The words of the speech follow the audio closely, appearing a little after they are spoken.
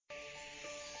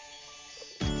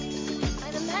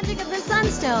magic of the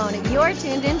Sunstone. You're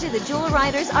tuned into the Jewel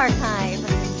Riders Archive.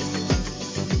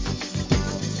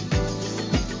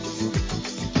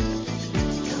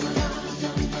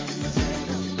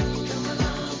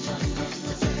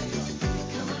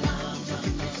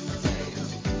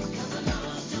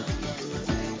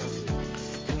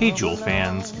 Hey Jewel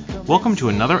fans, welcome to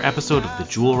another episode of the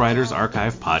Jewel Riders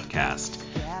Archive podcast.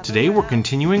 Today we're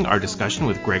continuing our discussion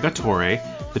with Greg Autore,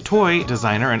 the toy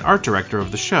designer and art director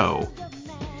of the show.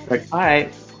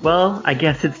 Alright, well, I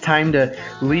guess it's time to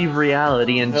leave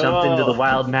reality and jump into the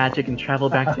wild magic and travel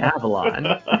back to Avalon.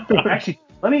 Actually,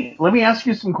 let me ask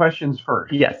you some questions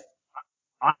first. Yes.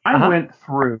 I went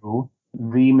through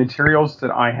the materials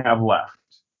that I have left,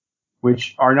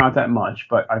 which are not that much,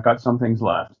 but I've got some things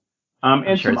left.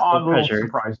 And sure some odd little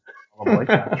surprises, probably,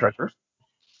 treasures.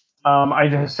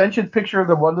 I sent you the picture of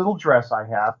the one little dress I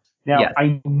have. Now, yes.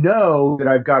 I know that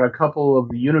I've got a couple of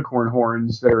the unicorn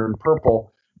horns that are in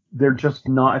purple. They're just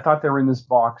not, I thought they were in this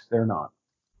box. They're not.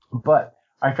 But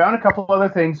I found a couple other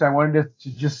things. I wanted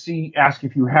to just ask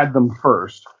if you had them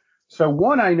first. So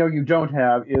one I know you don't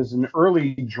have is an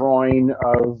early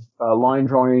line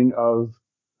drawing of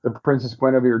the Princess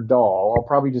Guinevere doll. I'll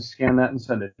probably just scan that and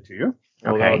send it to you.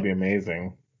 Oh, that would be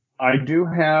amazing. I do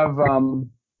have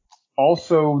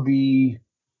also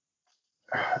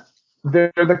they're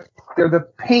the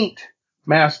paint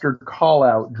master call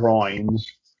out drawings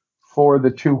for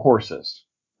the two horses.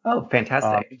 Oh,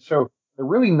 fantastic. So they're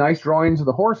really nice drawings of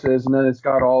the horses, and then it's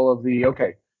got all of the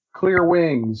clear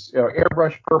wings,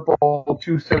 airbrush purple,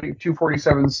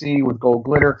 247C with gold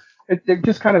glitter. They're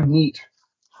just kind of neat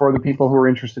for the people who are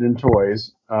interested in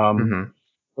toys.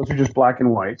 Those are just black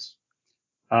and whites.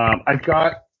 I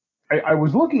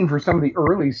was looking for some of the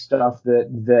early stuff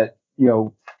that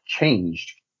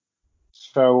changed.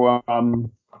 So,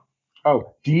 I've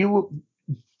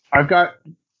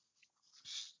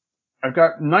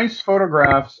got nice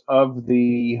photographs of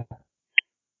the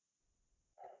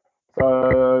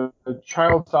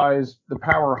child size, the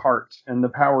Power Heart and the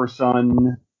Power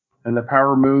Sun and the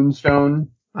Power Moonstone.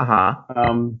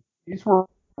 These were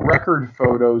record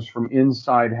photos from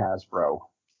inside Hasbro.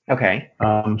 Okay.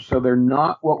 So they're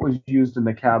not what was used in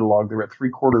the catalog. They're at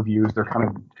 3/4 views. They're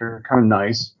kind of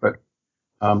nice, but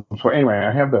so anyway,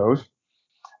 I have those.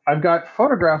 I've got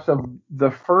photographs of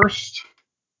the first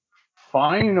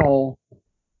final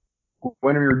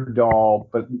Guinevere doll,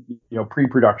 but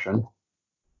pre-production.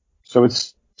 So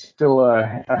it's still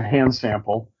a hand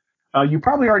sample. You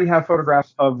probably already have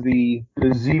photographs of the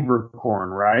zebra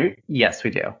corn, right? Yes, we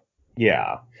do.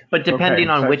 Yeah. But depending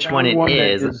on which one it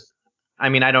is, I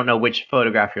mean, I don't know which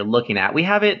photograph you're looking at. We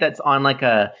have it that's on like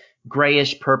a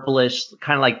grayish, purplish,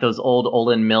 kind of like those old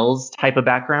Olin Mills type of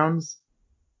backgrounds.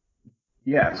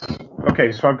 Yes.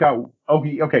 Okay. So I've got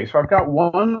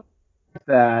one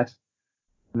that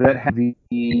has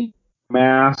the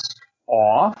mask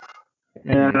off,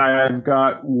 and I've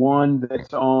got one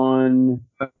that's on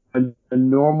a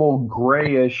normal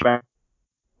grayish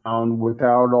background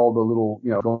without all the little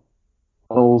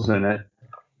holes in it.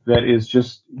 That is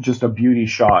just a beauty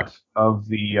shot of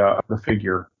the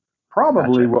figure.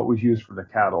 Probably what was used for the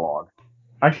catalog.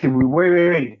 Actually,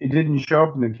 wait. It didn't show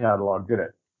up in the catalog, did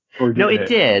it? Or did no, it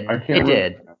did. It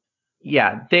did.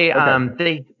 Yeah, they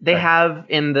have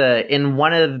in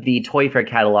one of the Toy Fair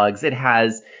catalogs, it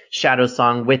has Shadow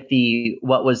Song with the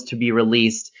what was to be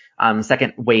released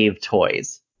second wave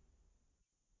toys.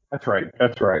 That's right.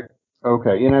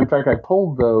 Okay, and in fact, I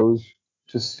pulled those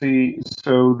to see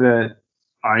so that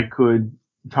I could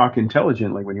talk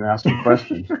intelligently when you ask me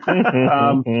questions. Then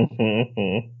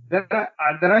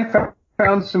I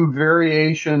found some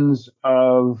variations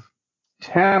of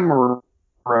Tamara's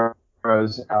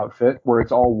outfit where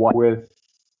it's all white with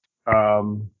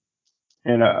and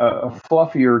a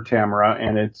fluffier Tamara,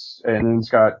 and it's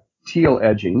got teal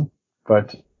edging,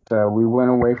 but we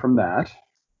went away from that.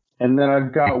 And then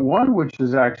I've got one which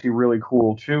is actually really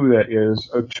cool too. That is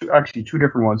two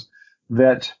different ones.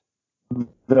 That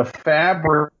the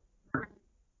fabric,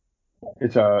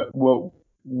 it's what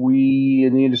we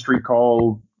in the industry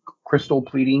call crystal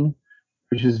pleating,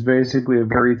 which is basically a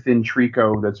very thin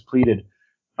tricot that's pleated.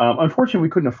 Unfortunately, we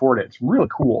couldn't afford it. It's really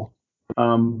cool.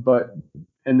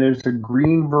 And there's a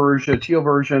green version, a teal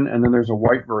version, and then there's a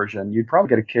white version. You'd probably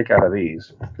get a kick out of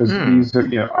these because these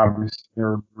are, obviously,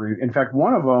 in fact,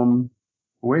 one of them.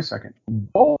 Wait a second.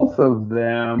 Both of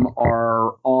them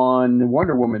are on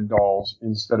Wonder Woman dolls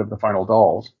instead of the final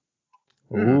dolls.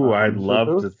 Ooh, I'd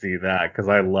love to see that because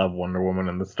I love Wonder Woman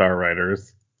and the Star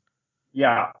Riders.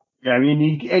 Yeah. I mean,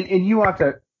 you have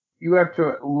to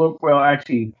look. Well,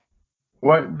 actually,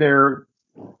 what they're.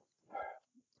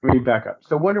 I me back up.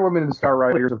 So Wonder Woman and the Star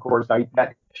Riders, of course,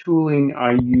 that tooling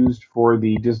I used for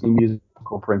the Disney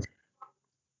musical Princess.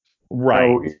 Right.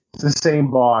 So it's the same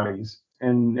bodies,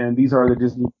 and these are the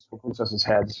Disney musical princesses'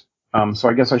 heads. So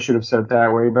I guess I should have said it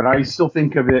that way, but I still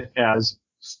think of it as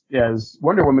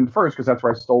Wonder Woman first because that's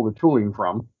where I stole the tooling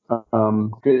from.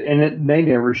 They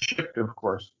never shipped, of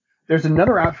course. There's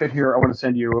another outfit here I want to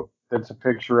send you that's a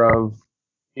picture of.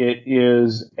 It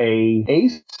is a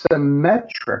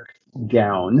asymmetric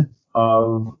gown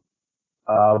of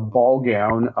ball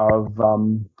gown of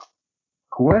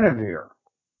Guinevere.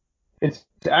 It's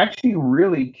actually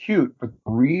really cute, but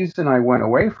the reason I went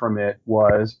away from it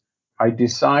was I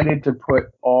decided to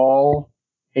put all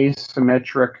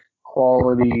asymmetric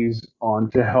qualities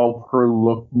on to help her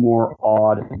look more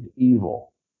odd and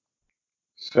evil.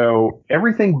 So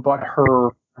everything but her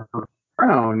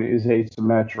crown is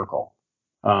asymmetrical.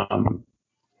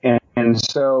 And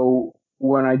so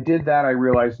when I did that, I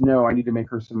realized, no, I need to make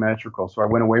her symmetrical. So I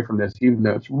went away from this, even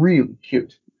though it's really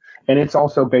cute. And it's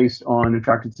also based on, in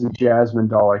fact, it's a Jasmine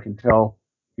doll, I can tell,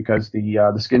 because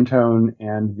the skin tone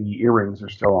and the earrings are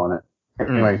still on it.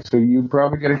 Anyway, so you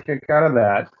probably get a kick out of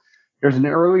that. There's an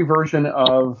early version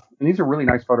of, and these are really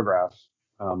nice photographs,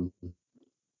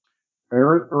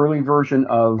 early version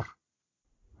of,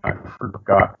 I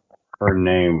forgot her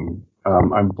name.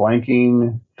 I'm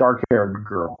blanking, dark-haired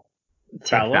girl.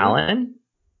 Fallon?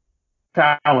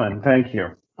 Fallon, thank you.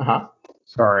 Uh-huh.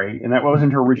 Sorry, and that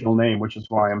wasn't her original name, which is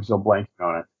why I'm still blanking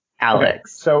on it. Alex. Okay,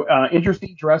 so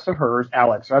interesting dress of hers.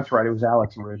 Alex, that's right, it was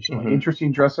Alex originally. Mm-hmm.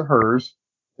 Interesting dress of hers.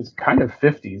 It's kind of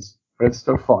 50s, but it's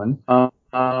still fun. The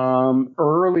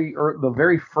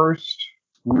very first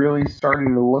really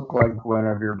starting to look like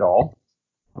Guinevere doll.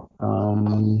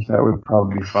 That would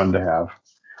probably be fun to have.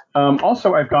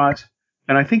 Also, I've got,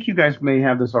 and I think you guys may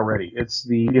have this already, it's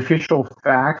the official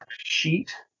fact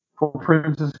sheet for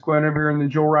Princess Guinevere and the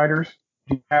Jewel Riders.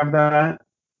 Do you have that?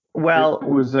 Well, it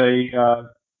was a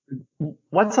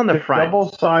what's on the front?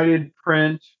 Double-sided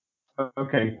print.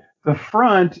 Okay. The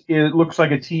front, it looks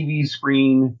like a TV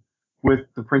screen with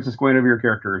the Princess Guinevere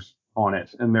characters on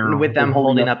it. And they're with them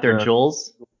holding up their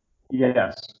jewels?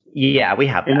 Yes. Yeah, we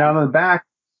have that. And on the back,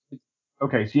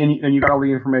 okay, so you got all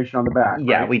the information on the back,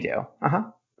 Yeah, right? we do. Uh-huh.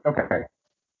 Okay.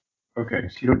 Okay,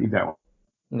 so you don't need that one.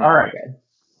 No, all right.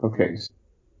 Okay. Okay.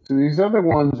 So these other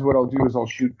ones, what I'll do is I'll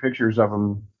shoot pictures of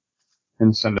them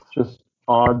and send them. Just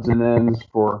odds and ends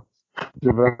for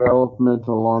development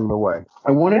along the way.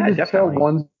 I wanted to tell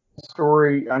one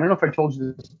story. I don't know if I told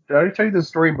you this. Did I tell you this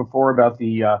story before about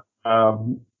the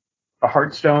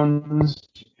Heartstones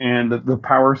and the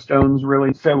Power Stones,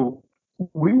 really? So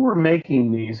we were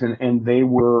making these, and they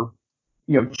were,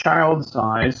 child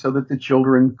size, so that the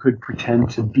children could pretend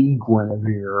to be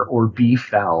Guinevere or be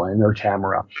Fallon or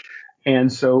Tamara.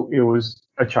 And so it was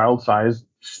a child-sized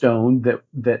stone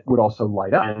that would also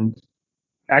light up. And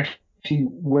actually,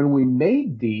 when we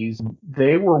made these,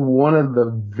 they were one of the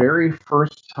very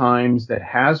first times that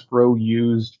Hasbro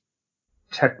used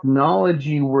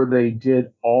technology where they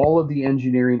did all of the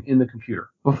engineering in the computer.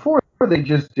 Before, they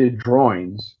just did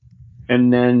drawings,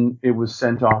 and then it was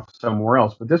sent off somewhere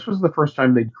else. But this was the first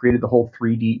time they created the whole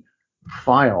 3D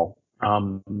file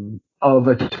of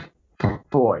a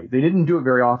toy. They didn't do it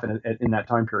very often in that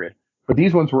time period. But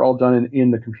these ones were all done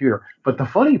in the computer. But the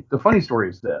funny story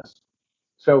is this.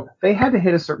 So they had to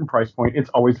hit a certain price point. It's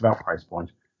always about price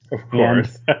point. Of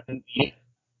course.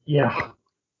 Yeah.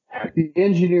 The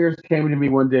engineers came to me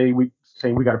one day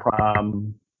saying we got a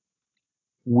problem.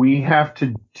 We have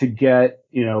to get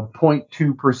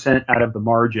 0.2% out of the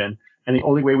margin, and the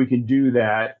only way we can do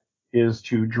that is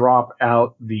to drop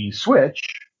out the switch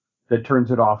that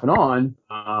turns it off and on.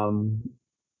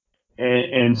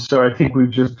 And so I think we've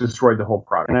just destroyed the whole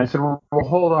product. And I said, well,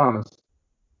 hold on a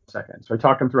second. So I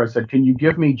talked him through. I said, can you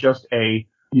give me just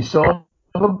you still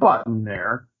have a button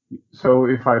there. So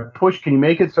if I push, can you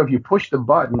make it so if you push the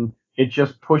button, it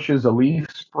just pushes a leaf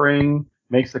spring,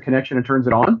 makes the connection and turns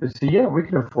it on? They said, yeah, we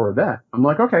can afford that. I'm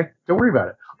like, okay, don't worry about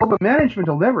it. Oh, but management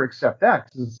will never accept that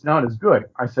because it's not as good.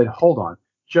 I said, hold on,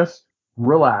 just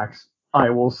relax. I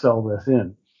will sell this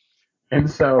in. And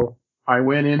so I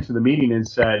went into the meeting and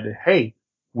said, hey,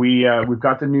 we've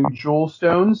got the new jewel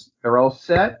stones. They're all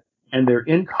set and they're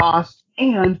in cost,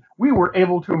 and we were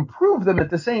able to improve them at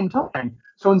the same time.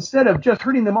 So instead of just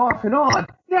turning them off and on,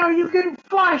 now you can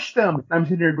flash them. I'm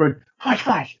sitting there going, flash,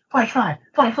 flash, flash, flash,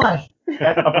 flash, flash,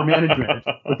 at upper management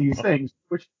with these things,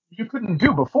 which you couldn't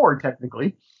do before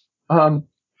technically. And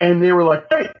they were like,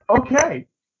 hey, okay.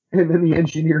 And then the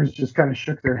engineers just kind of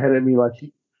shook their head at me like,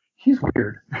 he's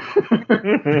weird.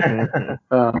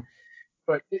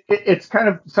 But it's kind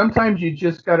of, sometimes you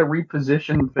just got to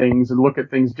reposition things and look at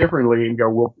things differently and go,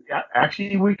 well,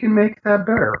 actually, we can make that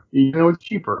better. It's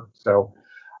cheaper. So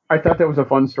I thought that was a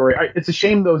fun story. It's a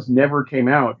shame those never came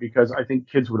out because I think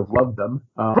kids would have loved them.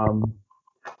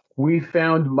 We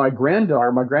found my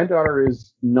granddaughter. My granddaughter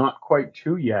is not quite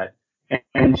 2 yet,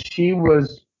 and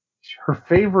her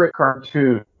favorite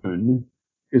cartoon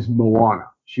is Moana.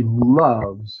 She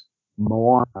loves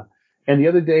Moana. And the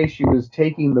other day she was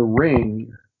taking the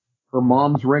ring, her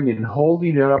mom's ring, and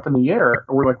holding it up in the air.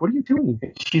 And we're like, what are you doing?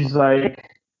 She's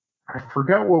like, I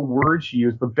forgot what word she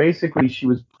used, but basically she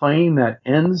was playing that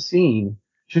end scene.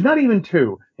 She's not even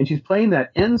 2, and she's playing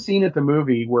that end scene at the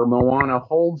movie where Moana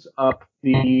holds up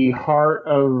the heart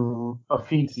of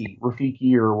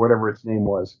Rafiki, or whatever its name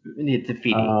was.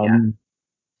 Tafiti,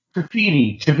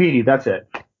 Tafiti, that's it.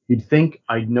 You'd think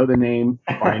I'd know the name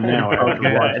by now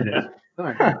after watching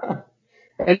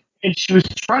it. And she was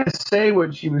trying to say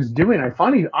what she was doing. I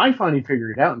finally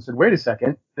figured it out and said, wait a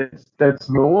second, that's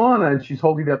Moana, and she's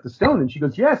holding up the stone. And she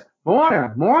goes, yes,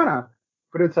 Moana.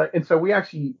 But it's like, and so we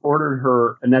actually ordered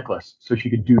her a necklace so she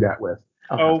could do that with.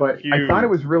 But cute. I thought it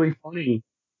was really funny.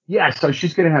 Yeah, so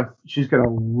she's gonna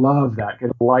love that.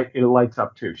 It lights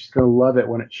up too. She's gonna love it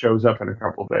when it shows up in a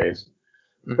couple of days.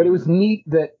 Mm-hmm. But it was neat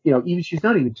that, even she's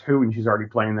not even 2 and she's already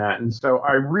playing that. And so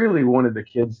I really wanted the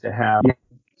kids to have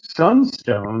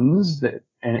sunstones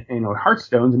and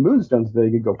heartstones and moonstones that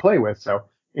they could go play with. So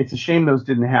it's a shame those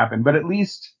didn't happen. But at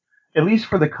least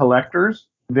for the collectors,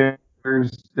 there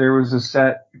was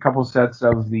a couple sets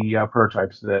of the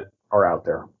prototypes that are out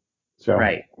there. So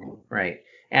right.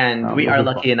 And we are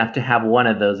lucky enough to have one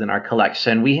of those in our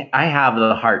collection. I have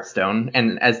the Heartstone,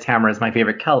 and as Tamara is my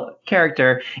favorite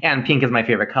character and pink is my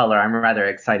favorite color, I'm rather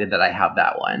excited that I have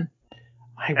that one.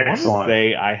 I want to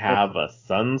say I have a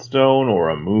sunstone or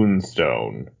a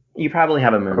moonstone. You probably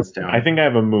have a moonstone. I think I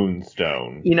have a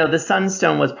moonstone. The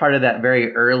sunstone was part of that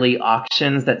very early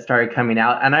auctions that started coming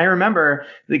out. And I remember,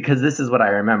 because this is what I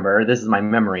remember, this is my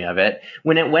memory of it.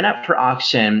 When it went up for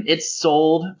auction, it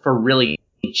sold for really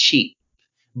cheap.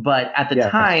 But at the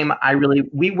time,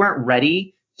 we weren't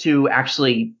ready to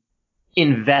actually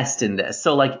invest in this.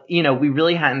 So we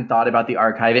really hadn't thought about the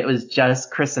archive. It was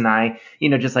just Chris and I,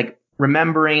 just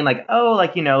remembering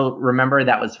remember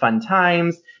that was fun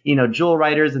times, Jewel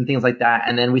Riders and things like that.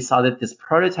 And then we saw that this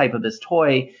prototype of this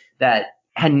toy that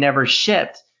had never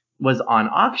shipped was on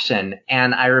auction.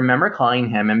 And I remember calling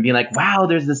him and being like, wow,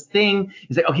 there's this thing.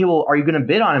 He's like, okay, well, are you going to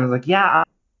bid on it? I was like, yeah,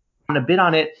 I'm going to bid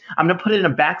on it. I'm going to put it in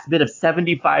a max bid of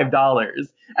 $75.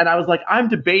 And I was like, I'm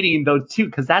debating those two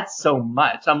because that's so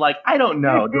much. I'm like, I don't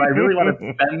know. Do I really want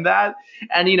to spend that?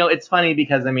 And, it's funny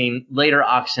because, later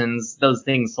auctions, those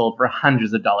things sold for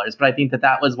hundreds of dollars. But I think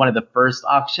that was one of the first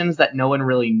auctions that no one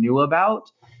really knew about.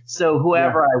 So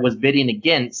whoever I was bidding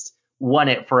against won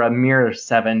it for a mere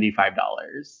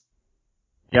 $75.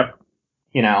 Yep.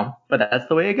 But that's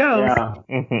the way it goes.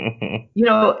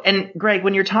 Yeah. And Greg,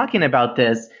 when you're talking about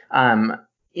this,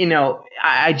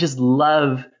 I just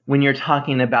love when you're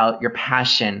talking about your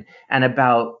passion and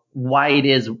about why it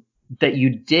is that you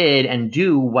did and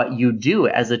do what you do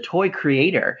as a toy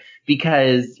creator.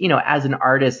 Because, as an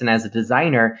artist and as a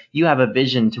designer, you have a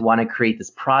vision to want to create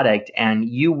this product and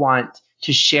you want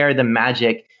to share the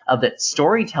magic of that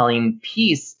storytelling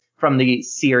piece from the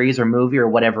series or movie or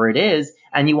whatever it is,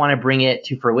 and you want to bring it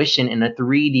to fruition in a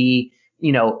 3D,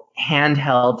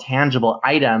 handheld, tangible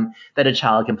item that a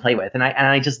child can play with. And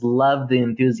I just love the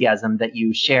enthusiasm that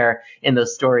you share in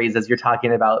those stories as you're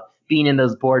talking about being in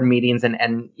those board meetings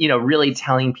and really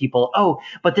telling people, oh,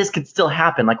 but this could still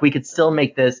happen. Like we could still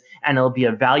make this and it'll be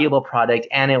a valuable product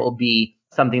and it will be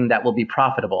something that will be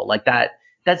profitable. Like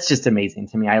that's just amazing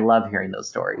to me. I love hearing those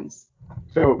stories.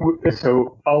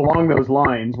 So along those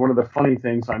lines, one of the funny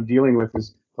things I'm dealing with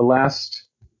is the last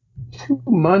 2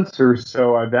 months or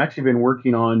so, I've actually been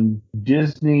working on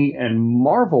Disney and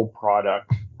Marvel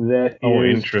product that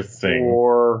is interesting.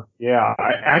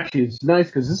 Actually, it's nice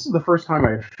because this is the first time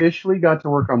I officially got to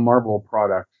work on Marvel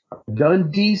product. I've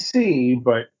done DC,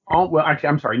 but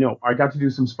I got to do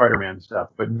some Spider-Man stuff,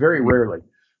 but very rarely.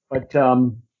 But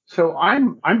so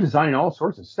I'm designing all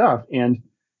sorts of stuff, and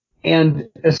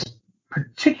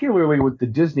particularly with the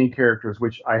Disney characters,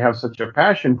 which I have such a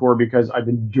passion for because I've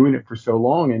been doing it for so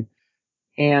long.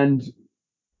 And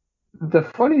the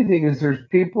funny thing is there's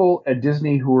people at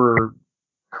Disney who are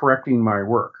correcting my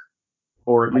work,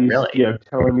 or at least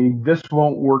telling me this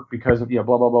won't work because of blah,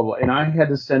 blah, blah, blah. And I had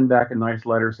to send back a nice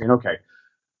letter saying, okay,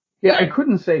 Yeah, I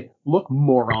couldn't say, look,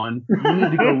 moron, you need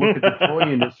to go look at the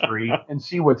toy industry and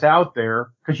see what's out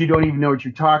there because you don't even know what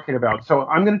you're talking about. So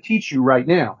I'm going to teach you right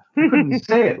now. I couldn't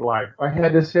say it like I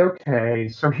had to say, okay,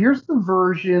 so here's the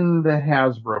version that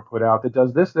Hasbro put out that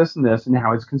does this, this, and this, and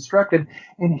how it's constructed,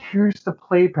 and here's the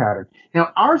play pattern.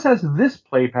 Now, ours has this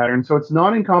play pattern, so it's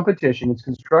not in competition. It's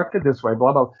constructed this way,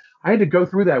 blah, blah. I had to go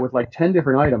through that with like 10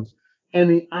 different items. And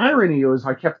the irony was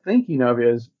I kept thinking of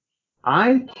is,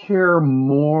 I care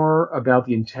more about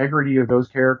the integrity of those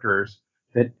characters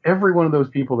than every one of those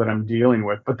people that I'm dealing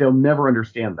with, but they'll never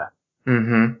understand that.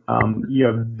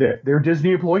 Mm-hmm. They're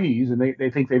Disney employees and they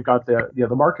think they've got the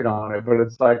market on it, but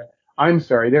it's like, I'm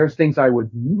sorry, there's things I would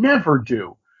never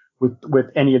do with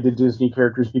any of the Disney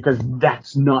characters because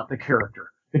that's not the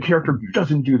character. The character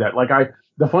doesn't do that.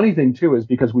 The funny thing too is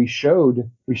because we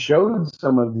showed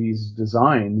some of these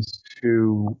designs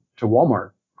to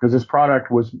Walmart because this product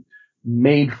was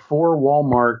made for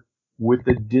Walmart with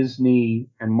the Disney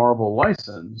and Marvel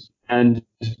license. And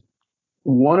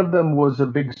one of them was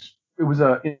it was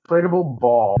an inflatable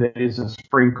ball that is a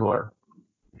sprinkler.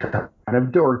 Kind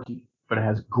of dorky, but it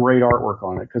has great artwork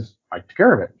on it because I took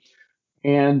care of it.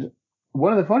 And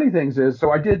one of the funny things is,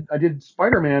 so I did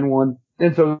Spider-Man one,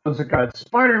 and so it's got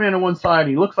Spider-Man on one side.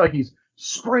 He looks like he's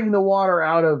spraying the water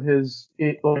out of his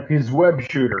web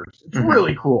shooters. It's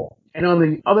really cool. And on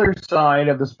the other side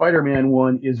of the Spider-Man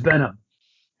one is Venom.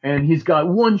 And he's got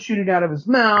one shooting out of his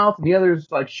mouth, and the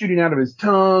other's like shooting out of his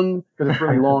tongue because it's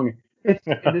really long.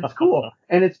 It's cool.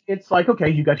 And it's like, okay,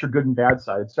 you got your good and bad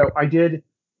side. So I did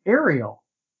Ariel.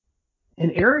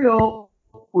 And Ariel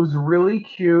was really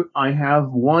cute. I have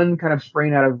one kind of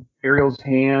spraying out of Ariel's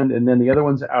hand, and then the other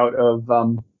one's out of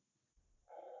oh,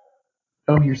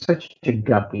 you're such a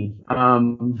guppy.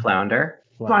 Flounder.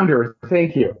 Flounder,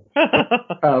 thank you.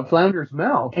 Flounder's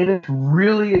mouth, and it's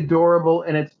really adorable.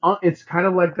 And it's kind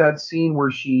of like that scene where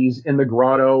she's in the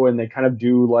grotto, and they kind of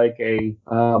do like a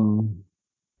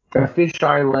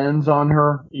fisheye lens on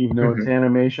her, even though it's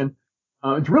animation.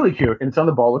 It's really cute, and it's on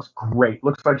the ball. Looks great.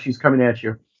 Looks like she's coming at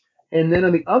you. And then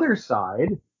on the other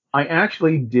side, I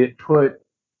actually did put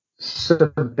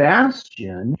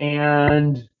Sebastian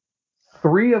and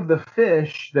three of the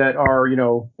fish that are,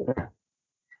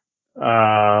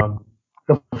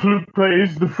 the flute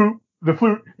plays the flute,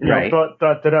 Right. da,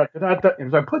 da, da, da, da, da.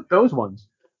 And so I put those ones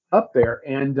up there,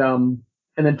 and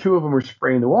then two of them were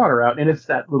spraying the water out, and it's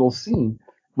that little scene.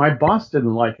 My boss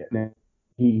didn't like it. And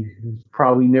he's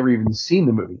probably never even seen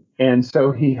the movie, and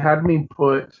so he had me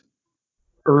put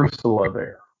Ursula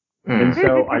there. And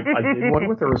so I did one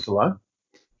with Ursula.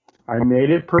 I made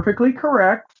it perfectly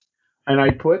correct, and I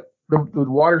put the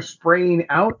water spraying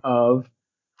out of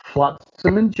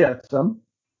Flotsam and Jetsam,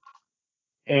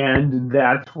 and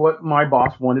that's what my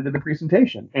boss wanted in the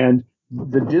presentation. And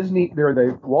the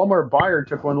Walmart buyer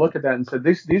took one look at that and said,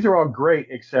 these are all great,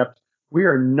 except we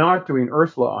are not doing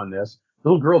Ursula on this.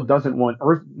 Little girl doesn't want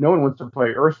no one wants to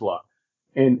play Ursula.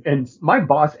 And my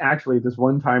boss actually this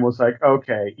one time was like,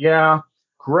 okay, yeah,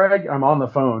 Greg, I'm on the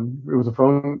phone. It was a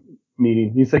phone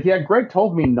meeting. He's like, yeah, Greg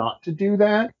told me not to do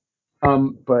that.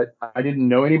 But I didn't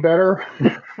know any better.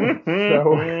 So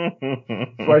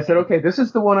I said, okay, this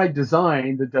is the one I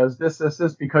designed that does this,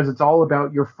 because it's all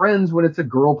about your friends when it's a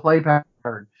girl play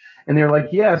pattern. And they're like,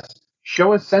 yes,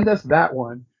 send us that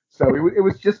one. So it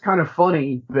was just kind of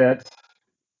funny that,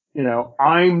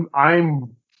 I'm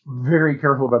very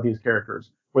careful about these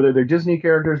characters, whether they're Disney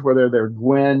characters, whether they're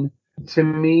Gwen. To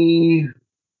me,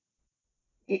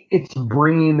 it's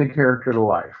bringing the character to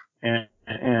life and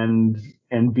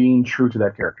being true to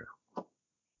that character.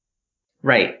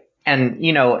 Right. And,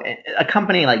 a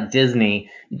company like Disney,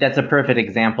 that's a perfect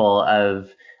example of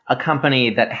a company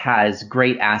that has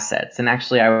great assets. And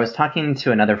actually, I was talking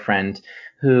to another friend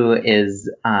who is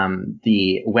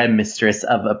the web mistress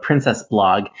of a princess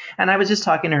blog. And I was just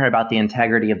talking to her about the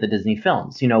integrity of the Disney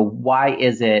films. Why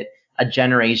is it a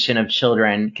generation of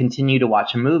children continue to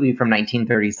watch a movie from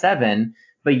 1937,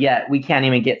 but yet we can't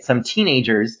even get some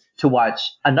teenagers to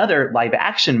watch another live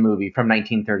action movie from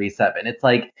 1937. It's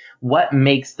like, what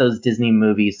makes those Disney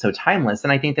movies so timeless?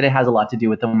 And I think that it has a lot to do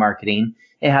with the marketing.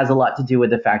 It has a lot to do with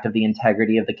the fact of the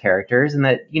integrity of the characters, and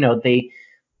that, they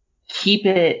keep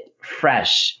it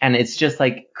fresh. And it's just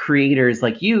like creators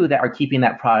like you that are keeping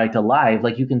that product alive.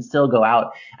 Like, you can still go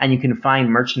out and you can find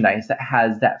merchandise that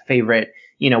has that favorite,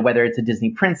 whether it's a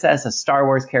Disney princess, a Star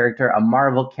Wars character, a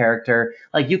Marvel character,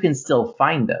 like, you can still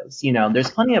find those. There's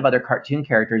plenty of other cartoon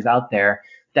characters out there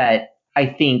that I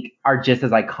think are just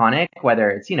as iconic,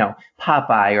 whether it's,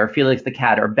 Popeye or Felix the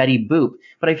Cat or Betty Boop.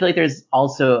 But I feel like there's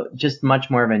also just much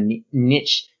more of a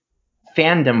niche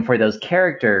fandom for those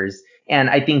characters. And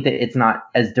I think that it's not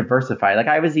as diversified. Like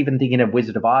I was even thinking of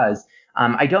Wizard of Oz.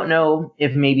 I don't know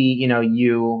if maybe,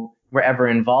 you were ever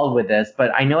involved with this, but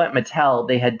I know at Mattel,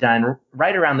 they had done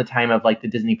right around the time of like the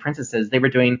Disney princesses, they were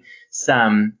doing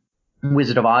some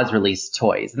Wizard of Oz released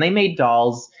toys, and they made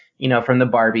dolls, from the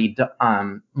Barbie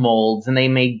molds, and they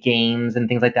made games and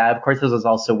things like that. Of course, this was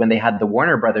also when they had the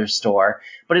Warner Brothers store,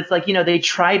 but it's like, they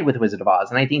tried with Wizard of Oz,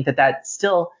 and I think that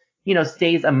still,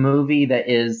 stays a movie that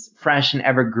is fresh and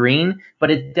evergreen,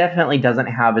 but it definitely doesn't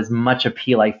have as much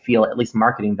appeal, I feel, at least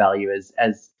marketing value,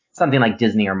 as something like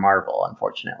Disney or Marvel,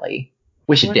 unfortunately.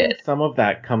 Wish it did. Some of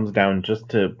that comes down just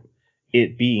to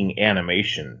it being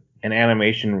animation, and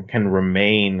animation can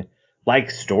remain,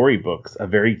 like storybooks, a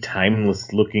very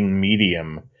timeless looking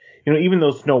medium. Even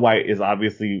though Snow White is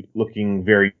obviously looking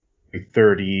very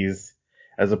 30s,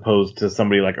 as opposed to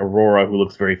somebody like Aurora who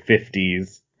looks very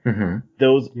 50s. Mm-hmm.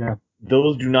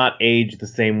 Those do not age the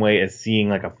same way as seeing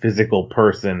like a physical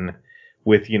person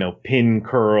with, pin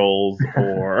curls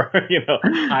or,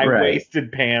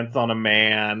 high-waisted pants on a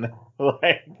man.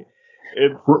 Like,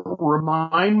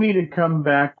 Remind me to come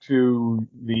back to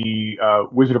the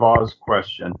Wizard of Oz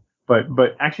question.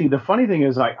 But actually, the funny thing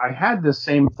is, I had the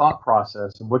same thought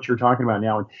process of what you're talking about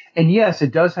now. And yes,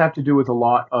 it does have to do with a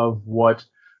lot of what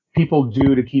people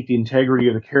do to keep the integrity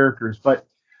of the characters. But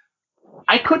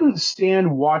I couldn't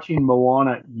stand watching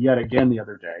Moana yet again the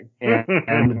other day.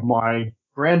 And my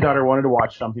granddaughter wanted to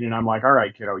watch something. And I'm like, all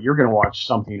right, kiddo, you're going to watch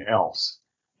something else.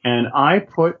 And I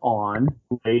put on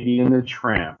Lady and the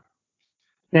Tramp.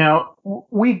 Now,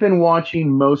 we've been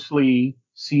watching mostly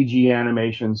CG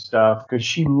animation stuff because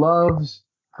she loves,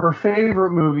 her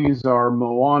favorite movies are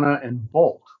Moana and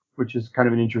Bolt, which is kind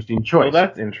of an interesting choice. Oh,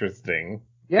 that's interesting.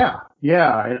 Yeah.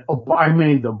 And I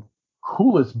made the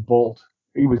coolest Bolt.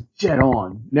 He was dead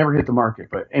on. Never hit the market.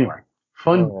 But anyway,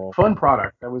 fun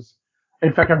product.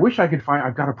 In fact, I wish I could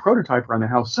I've got a prototype around the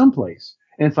house someplace.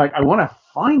 And it's like, I want to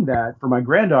find that for my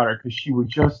granddaughter because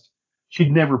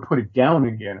she'd never put it down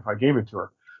again if I gave it to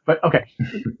her. But okay,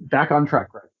 back on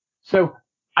track, right? So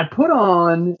I put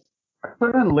on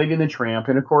Lady and the Tramp,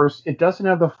 and of course, it doesn't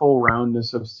have the full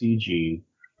roundness of CG.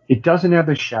 It doesn't have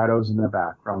the shadows in the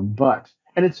background,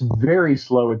 and it's very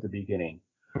slow at the beginning.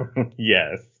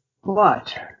 Yes.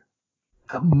 But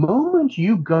the moment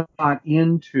you got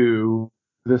into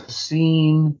the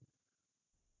scene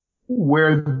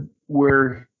where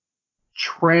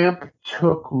Tramp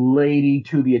took Lady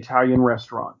to the Italian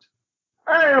restaurant.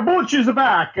 Hey, a butch is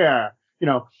back.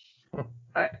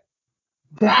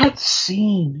 That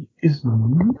scene is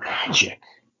magic.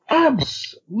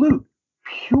 Absolute,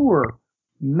 pure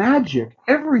magic.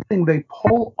 Everything they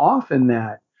pull off in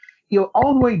that,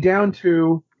 all the way down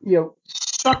to,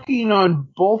 sucking on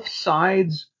both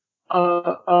sides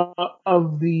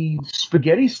of the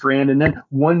spaghetti strand and then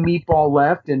one meatball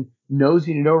left and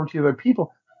nosing it over to other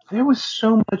people. There was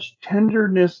so much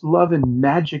tenderness, love, and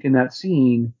magic in that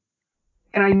scene.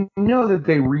 And I know that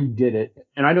they redid it,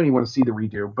 and I don't even want to see the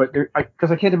redo, but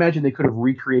because I can't imagine they could have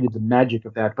recreated the magic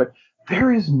of that. But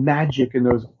there is magic in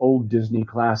those old Disney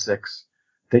classics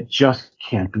that just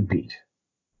can't be beat.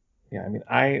 Yeah, I mean,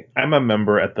 I'm a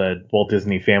member at the Walt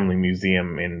Disney Family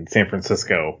Museum in San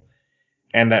Francisco,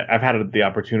 and I've had the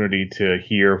opportunity to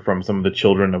hear from some of the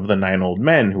children of the 9 Old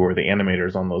Men who are the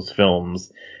animators on those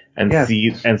films, and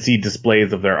see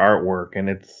displays of their artwork, and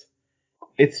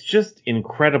it's just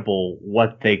incredible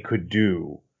what they could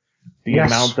do. The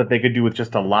amount that they could do with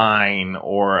just a line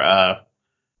or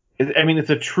it's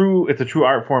a true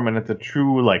art form, and it's a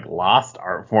true like lost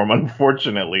art form,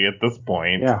 unfortunately, at this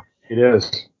point. Yeah, it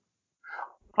is.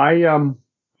 I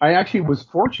actually was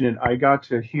fortunate. I got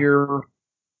to hear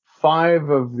 5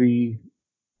 of the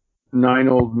 9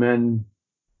 Old Men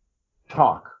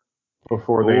talk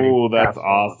before they. Oh, that's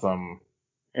awesome.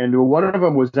 And one of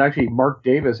them was actually Mark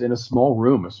Davis in a small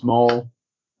room,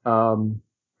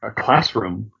 a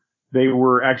classroom. They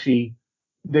were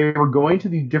going to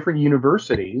the different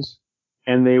universities,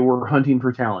 and they were hunting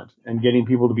for talent and getting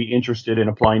people to be interested in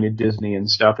applying to Disney and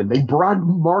stuff. And they brought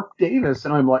Mark Davis,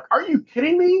 and I'm like, are you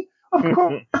kidding me? Of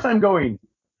course I'm going.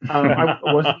 I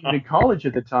wasn't even in college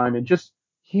at the time, and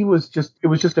it was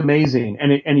just amazing.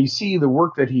 And you see the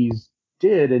work that he's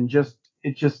did, and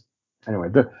anyway,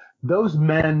 those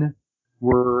men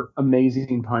were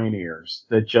amazing pioneers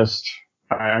that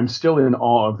I'm still in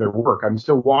awe of their work. I'm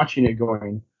still watching it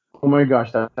going, oh my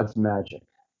gosh, that's magic.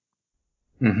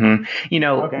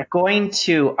 Mm-hmm. Going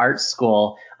to art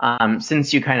school,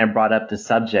 since you kind of brought up the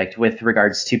subject with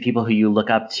regards to people who you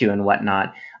look up to and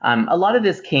whatnot, a lot of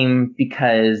this came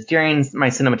because during my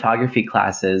cinematography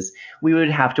classes, we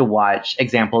would have to watch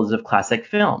examples of classic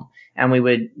film. and we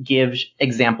would give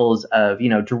examples of,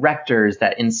 directors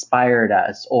that inspired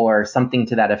us or something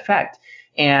to that effect.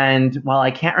 And while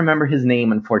I can't remember his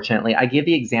name, unfortunately, I give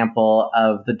the example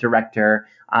of the director.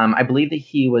 I believe that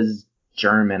he was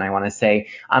German, I want to say.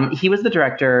 He was the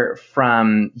director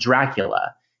from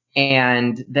Dracula.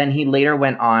 And then he later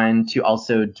went on to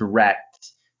also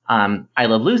direct I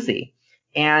Love Lucy.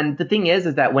 And the thing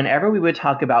is that whenever we would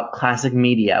talk about classic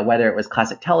media, whether it was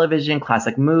classic television,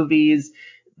 classic movies,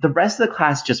 the rest of the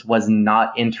class just was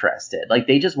not interested. Like,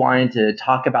 they just wanted to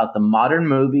talk about the modern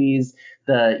movies,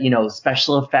 the,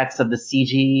 special effects of the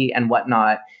CG and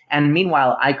whatnot. And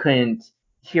meanwhile, I couldn't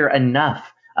hear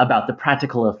enough about the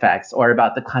practical effects or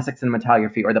about the classic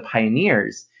cinematography or the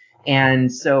pioneers.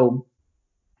 And so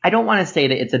I don't want to say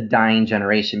that it's a dying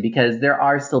generation, because there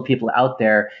are still people out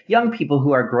there, young people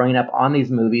who are growing up on these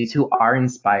movies who are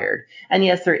inspired. And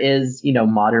yes, there is,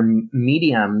 modern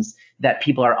mediums that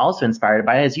people are also inspired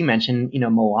by, as you mentioned,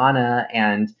 Moana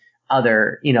and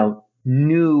other,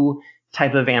 new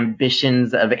type of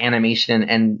ambitions of animation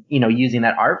and, using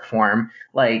that art form,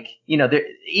 like,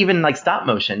 even like stop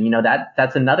motion,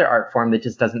 that's another art form that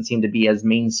just doesn't seem to be as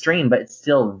mainstream, but it's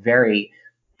still very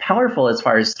powerful as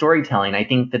far as storytelling. I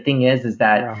think the thing is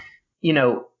that,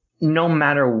 no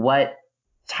matter what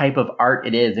type of art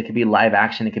it is, it could be live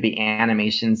action, it could be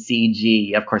animation,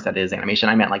 CG. Of course, that is animation.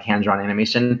 I meant like hand-drawn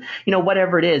animation.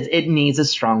 Whatever it is, it needs a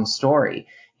strong story.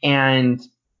 And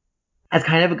as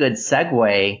kind of a good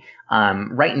segue,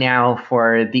 right now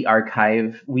for the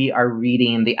archive, we are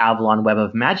reading the Avalon Web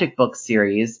of Magic book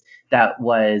series that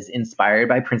was inspired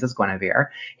by Princess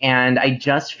Guinevere. And I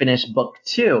just finished book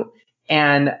 2.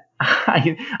 And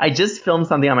I just filmed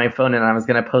something on my phone and I was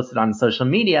going to post it on social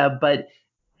media, but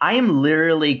I am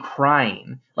literally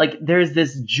crying. Like, there's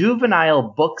this juvenile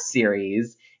book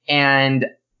series, and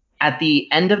at the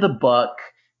end of the book,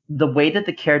 the way that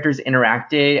the characters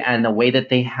interacted and the way that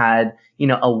they had, a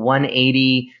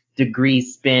 180-degree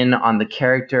spin on the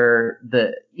character,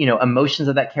 the, emotions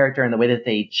of that character and the way that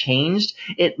they changed,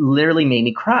 it literally made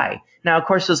me cry. Now, of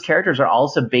course, those characters are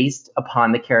also based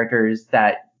upon the characters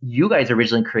that you guys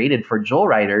originally created for Joel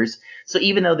Riders. So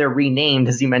even though they're renamed,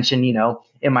 as you mentioned,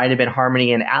 it might have been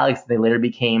Harmony and Alex, they later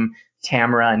became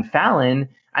Tamara and Fallon.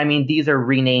 I mean, these are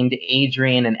renamed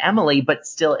Adrian and Emily, but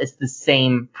still it's the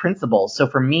same principle. So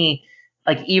for me,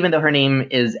 like, even though her name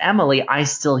is Emily, I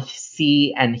still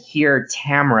see and hear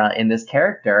Tamara in this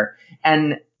character.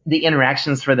 And the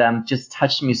interactions for them just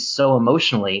touched me so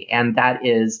emotionally. And that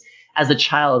is, as a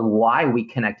child, why we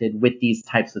connected with these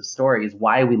types of stories,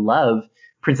 why we love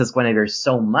Princess Guinevere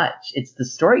so much. It's the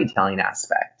storytelling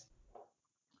aspect.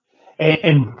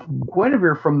 And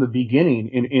Guinevere, from the beginning,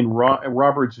 in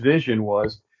Robert's vision,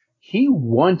 was he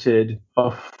wanted a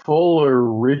fuller,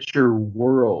 richer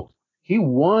world. He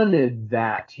wanted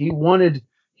that. He wanted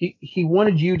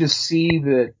you to see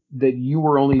that you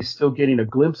were only still getting a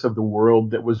glimpse of the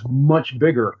world that was much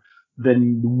bigger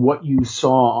than what you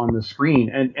saw on the screen.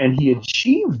 And he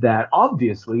achieved that,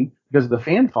 obviously, because of the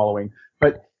fan following.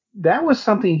 But that was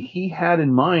something he had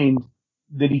in mind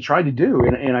that he tried to do,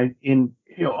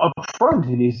 up front,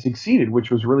 and he succeeded, which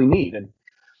was really neat. And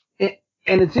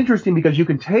it's interesting because you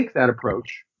can take that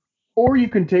approach, or you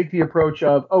can take the approach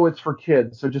of, oh, it's for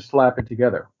kids, so just slap it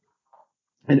together,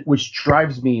 and which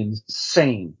drives me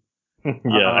insane. Yeah,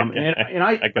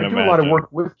 I do a lot of work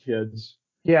with kids.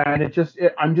 Yeah, and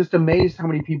I'm just amazed how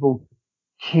many people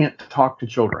can't talk to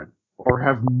children or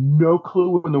have no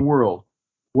clue in the world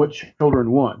what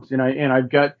children want. And I've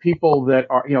got people that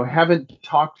are, haven't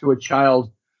talked to a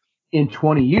child in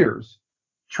 20 years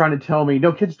trying to tell me,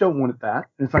 no, kids don't want that.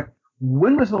 And it's like,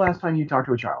 when was the last time you talked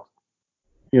to a child?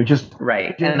 Just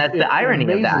right. And that's the irony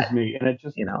of that. It amazes me. And it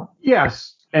just,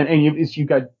 yes. And you've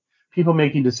got people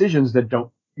making decisions that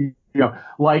don't,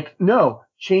 like, no,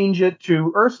 change it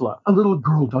to Ursula. A little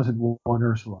girl doesn't want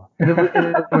Ursula. And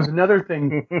it was another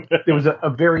thing. There was a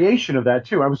variation of that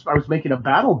too. I was making a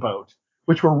battle boat,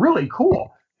 which were really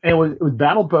cool. And it was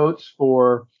battle boats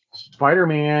for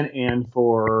Spider-Man and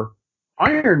for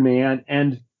Iron Man.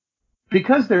 And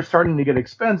because they're starting to get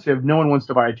expensive, no one wants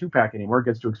to buy a 2-pack anymore. It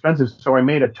gets too expensive. So I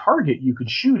made a target you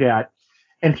could shoot at.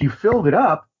 And if you filled it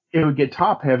up, it would get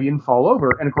top heavy and fall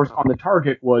over. And of course, on the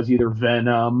target was either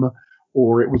Venom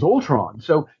or it was Ultron.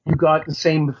 So you got the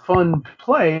same fun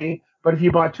play, but if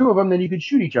you bought 2 of them, then you could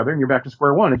shoot each other and you're back to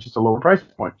square one. It's just a lower price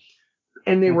point.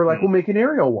 And they were like, we'll make an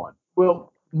aerial one.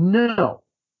 Well, no.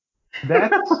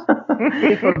 That's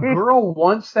if a girl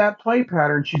wants that play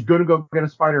pattern, she's going to go get a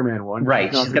Spider-Man one.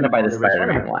 Right, she's going to buy the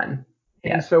Spider-Man one.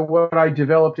 Yeah. And so what I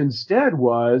developed instead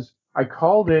was I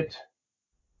called it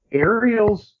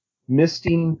Ariel's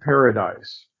Misting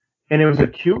Paradise. And it was a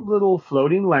cute little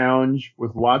floating lounge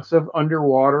with lots of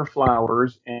underwater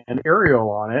flowers and Ariel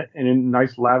on it, and in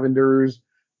nice lavenders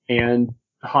and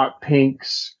hot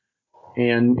pinks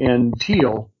and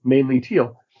teal, mainly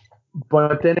teal.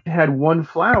 But then it had one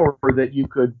flower that you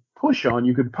could push on,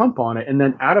 you could pump on it, and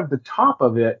then out of the top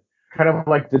of it, kind of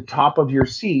like the top of your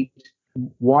seat,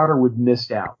 water would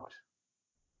mist out.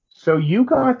 So you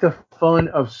got the fun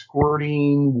of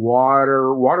squirting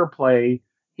water play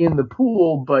in the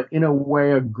pool, but in a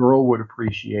way a girl would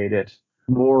appreciate it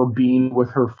more, being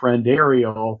with her friend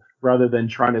Ariel rather than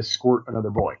trying to squirt another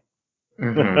boy.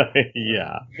 Mm-hmm.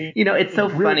 Yeah. It's so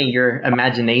funny, your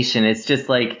imagination. It's just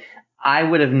like, I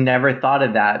would have never thought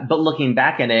of that. But looking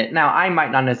back at it, now I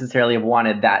might not necessarily have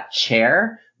wanted that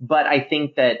chair, but I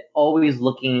think that always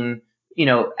looking,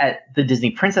 at the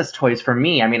Disney princess toys for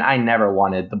me, I mean, I never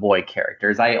wanted the boy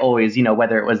characters. I always,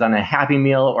 whether it was on a Happy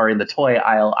Meal or in the toy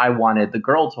aisle, I wanted the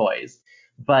girl toys.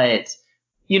 But,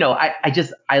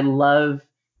 I love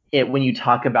it when you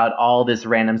talk about all this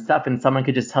random stuff and someone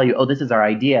could just tell you, oh, this is our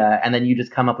idea. And then you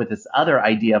just come up with this other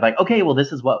idea of like, okay, well,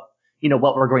 this is what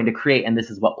we're going to create and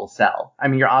this is what will sell. I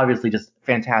mean, you're obviously just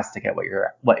fantastic at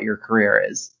what your career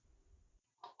is.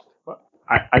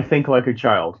 I think like a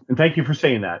child, and thank you for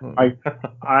saying that.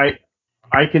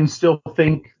 I can still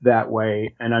think that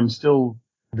way, and I'm still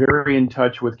very in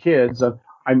touch with kids.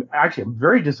 I'm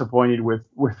very disappointed with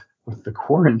the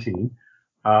quarantine.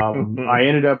 I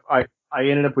ended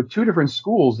up with two different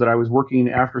schools that I was working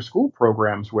after school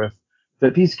programs with,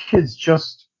 that these kids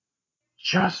just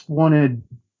wanted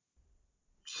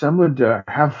someone to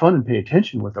have fun and pay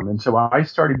attention with them. And so I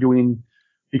started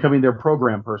becoming their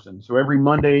program person. So every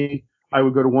Monday I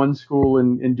would go to one school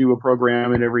and do a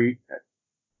program, and every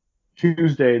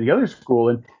Tuesday the other school.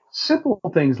 And simple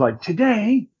things like,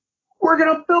 today we're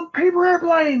going to build paper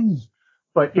airplanes.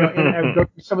 But, and I would go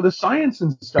through some of the science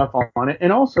and stuff on it,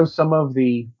 and also some of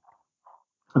the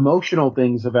emotional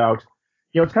things about,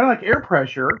 it's kind of like air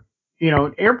pressure.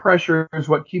 Air pressure is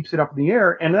what keeps it up in the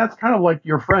air, and that's kind of like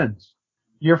your friends.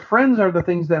 Your friends are the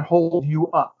things that hold you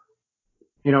up.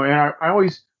 And I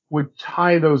always would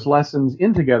tie those lessons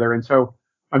in together. And so,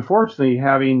 unfortunately,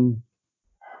 having,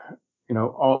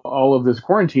 all of this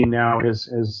quarantine now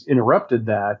has interrupted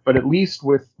that. But at least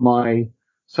with my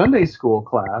Sunday school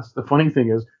class, the funny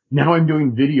thing is now I'm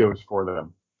doing videos for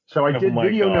them. So I did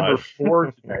video number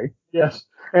 4 today. Yes.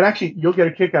 And actually, you'll get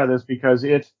a kick out of this because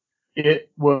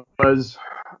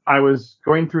I was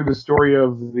going through the story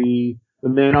of the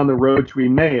men on the road to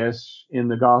Emmaus in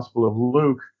the Gospel of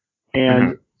Luke.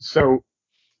 And so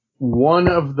one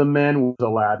of the men was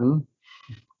Aladdin.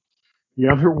 The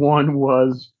other one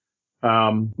was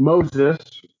Moses,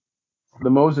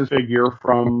 the Moses figure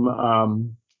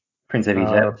from Prince of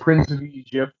Egypt. Prince of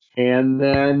Egypt. And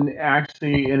then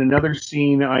actually in another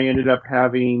scene, I ended up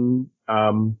having,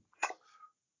 I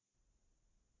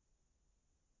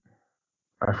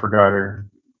forgot her,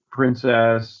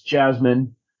 Princess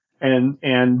Jasmine.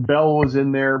 And Belle was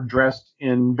in there dressed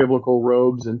in biblical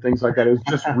robes and things like that. It was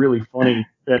just really funny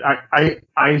that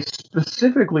I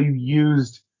specifically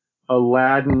used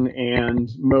Aladdin and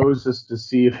Moses to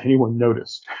see if anyone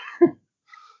noticed.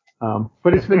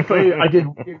 But it's been funny.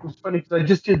 It was funny because I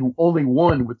just did only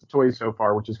one with the toys so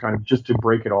far, which is kind of just to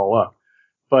break it all up.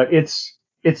 But it's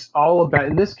all about,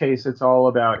 in this case, it's all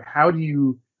about how do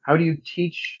you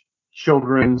teach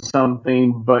children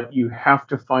something, but you have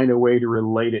to find a way to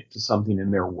relate it to something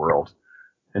in their world,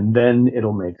 and then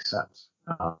it'll make sense.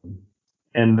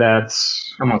 And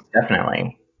that's almost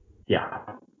definitely, yeah.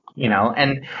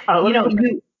 And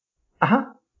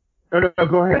No,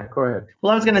 go ahead.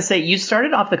 Well, I was going to say, you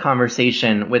started off the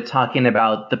conversation with talking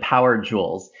about the power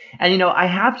jewels. And, I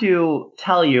have to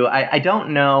tell you, I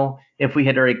don't know if we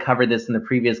had already covered this in the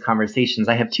previous conversations.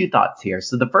 I have two thoughts here.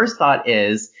 So the first thought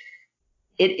is,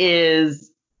 it is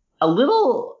a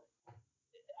little,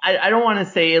 I don't want to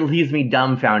say it leaves me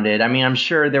dumbfounded. I mean, I'm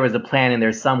sure there was a plan in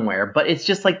there somewhere, but it's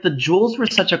just like the jewels were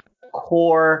such a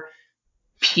core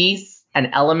piece and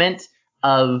element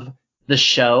of the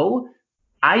show.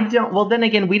 Well, then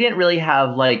again, we didn't really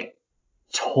have like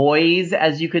toys,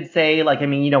 as you could say. Like, I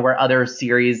mean, where other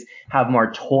series have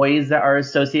more toys that are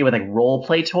associated with like role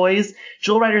play toys.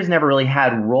 Jewel Riders never really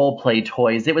had role play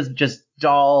toys. It was just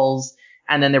dolls.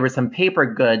 And then there were some paper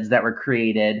goods that were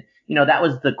created. That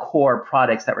was the core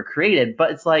products that were created.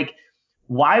 But it's like,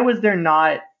 why was there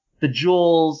not the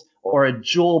jewels or a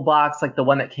jewel box like the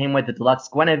one that came with the deluxe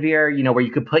Guinevere, where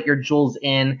you could put your jewels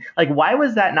in? Like, why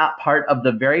was that not part of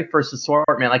the very first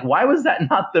assortment? Like, why was that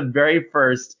not the very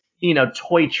first,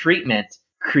 toy treatment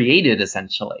created,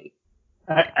 essentially?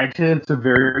 Actually, it's a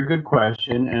very, very good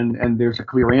question, and there's a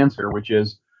clear answer, which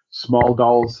is Small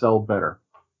dolls sell better.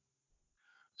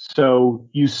 So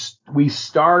we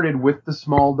started with the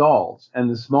small dolls, and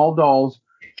the small dolls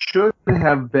should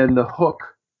have been the hook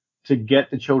to get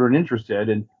the children interested.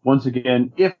 And once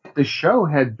again, if the show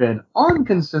had been on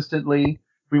consistently,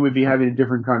 we would be having a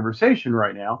different conversation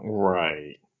right now.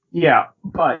 Right. Yeah,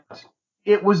 but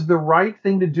it was the right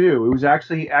thing to do. It was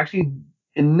actually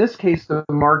in this case, the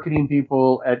marketing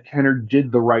people at Kenner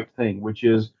did the right thing, which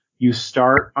is you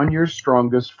start on your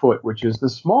strongest foot, which is the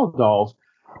small dolls,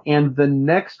 and the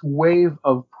next wave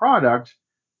of product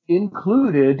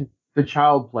included the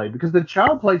child play, because the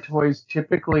child play toys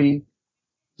typically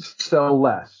sell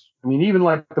less. I mean, even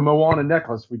like the Moana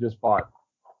necklace we just bought.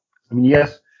 I mean,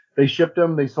 yes, they shipped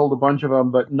them, they sold a bunch of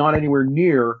them, but not anywhere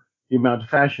near the amount of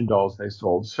fashion dolls they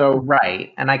sold. So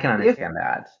right, and I can understand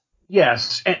that.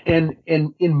 Yes, and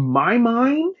in my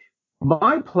mind,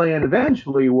 my plan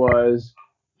eventually was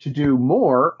to do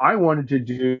more. I wanted to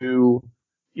do,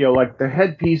 like the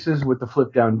headpieces with the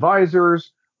flip down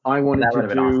visors. I wanted That would to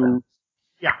have been do, awesome.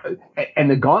 yeah,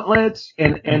 and the gauntlets,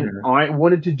 and I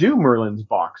wanted to do Merlin's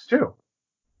box too.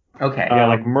 Okay. Yeah,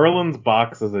 like Merlin's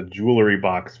box as a jewelry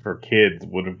box for kids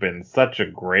would have been such a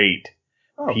great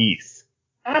piece.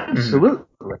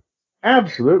 Absolutely.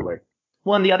 Absolutely.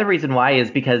 Well, and the other reason why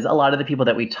is because a lot of the people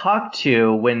that we talk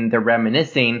to when they're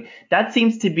reminiscing, that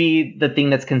seems to be the thing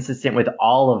that's consistent with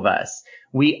all of us.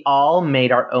 We all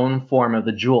made our own form of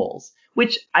the jewels,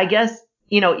 which I guess,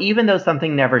 even though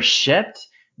something never shipped,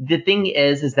 the thing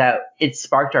is that it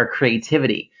sparked our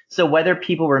creativity. So whether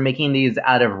people were making these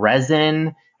out of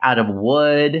resin, out of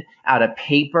wood, out of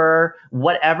paper,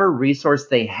 whatever resource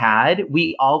they had,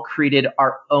 we all created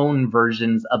our own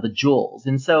versions of the jewels.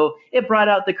 And so it brought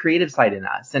out the creative side in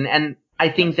us. And I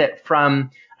think that from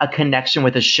a connection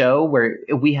with a show where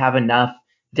we have enough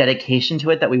dedication to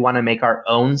it that we want to make our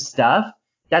own stuff,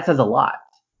 that says a lot,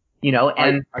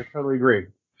 and I totally agree.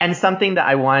 And something that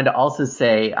I wanted to also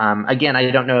say, again, I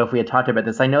don't know if we had talked about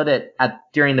this. I know that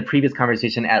during the previous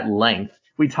conversation at length,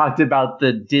 we talked about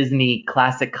the Disney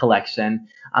Classic Collection.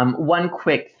 One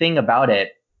quick thing about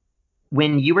it,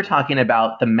 when you were talking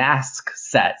about the mask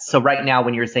set, so right now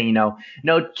when you're saying,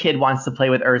 no kid wants to play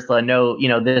with Ursula, no,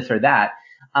 this or that.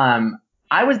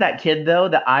 I was that kid, though,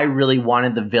 that I really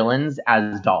wanted the villains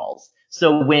as dolls.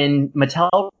 So when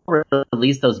Mattel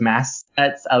released those mask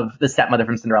sets of the stepmother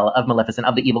from Cinderella, of Maleficent,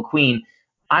 of the Evil Queen,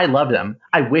 I loved them.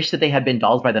 I wish that they had been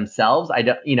dolls by themselves.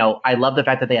 I love the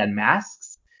fact that they had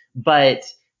masks, but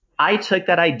I took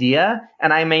that idea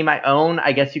and I made my own,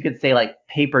 I guess you could say, like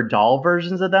paper doll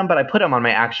versions of them, but I put them on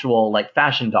my actual like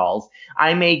fashion dolls.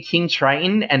 I made King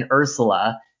Triton and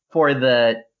Ursula for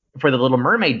the Little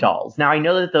Mermaid dolls. Now I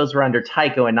know that those were under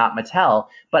Tyco and not Mattel,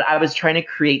 but I was trying to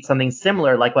create something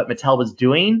similar like what Mattel was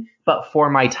doing, but for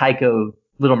my Tyco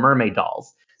Little Mermaid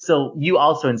dolls. So you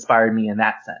also inspired me in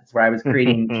that sense, where I was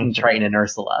creating King Triton and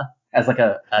Ursula as like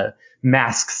a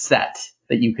mask set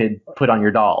that you could put on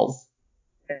your dolls.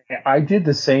 I did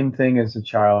the same thing as a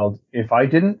child. If I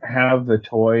didn't have the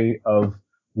toy of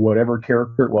whatever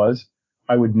character it was,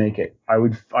 I would make it. I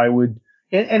would,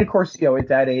 and of course, at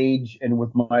that age and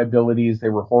with my abilities, they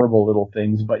were horrible little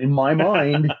things. But in my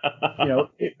mind,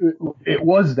 it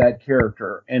was that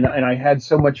character, and I had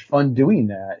so much fun doing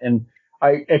that. And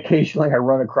I occasionally I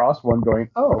run across one going,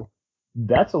 oh,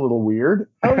 that's a little weird.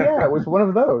 Oh yeah, it was one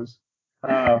of those.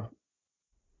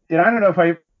 And I don't know if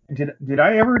I did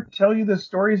I ever tell you the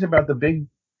stories about the big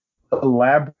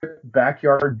elaborate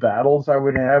backyard battles I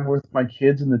would have with my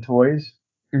kids and the toys?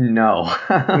 No.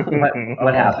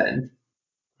 What happened?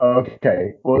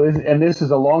 Okay. Well, this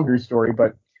is a longer story,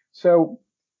 but so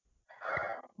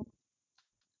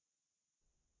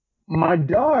my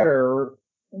daughter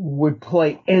would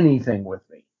play anything with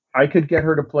me. I could get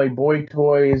her to play boy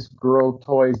toys, girl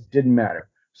toys, didn't matter.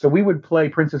 So we would play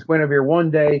Princess Guinevere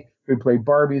one day, we'd play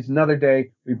Barbies another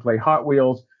day, we'd play Hot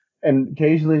Wheels, and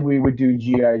occasionally we would do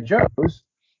G.I. Joes,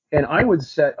 and I would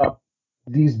set up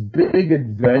these big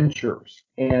adventures,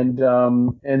 and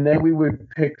then we would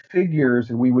pick figures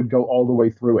and we would go all the way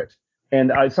through it.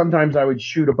 And sometimes I would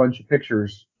shoot a bunch of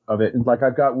pictures of it, and like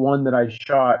I've got one that I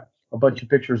shot a bunch of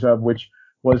pictures of, which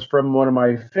was from one of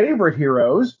my favorite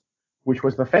heroes, which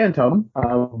was the Phantom,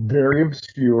 very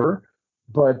obscure,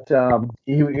 but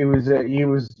he was a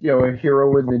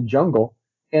hero in the jungle,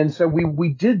 and so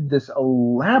we did this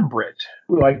elaborate,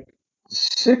 like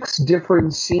 6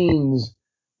 different scenes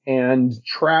and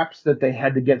traps that they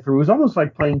had to get through. It was almost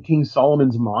like playing King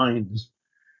Solomon's Mines.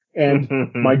 And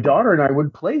my daughter and I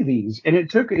would play these, and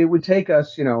it would take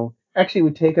us, actually it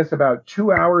would take us about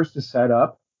 2 hours to set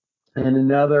up, and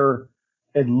another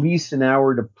at least an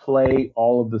hour to play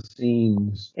all of the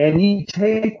scenes. And you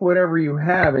take whatever you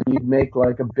have and you'd make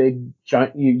like a big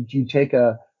giant, you take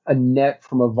a net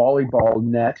from a volleyball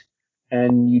net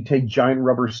and you take giant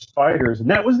rubber spiders. And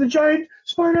that was the giant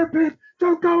spider pit.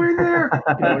 Don't go in there.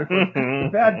 And of course, the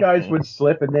bad guys would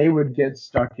slip and they would get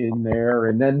stuck in there.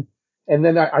 And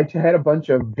then I had a bunch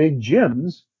of Big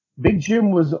Jims. Big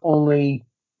Jim was only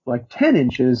like 10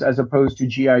 inches as opposed to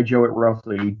G.I. Joe at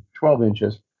roughly 12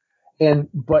 inches.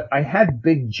 But I had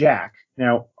Big Jack.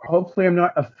 Now, hopefully I'm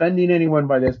not offending anyone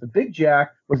by this, but Big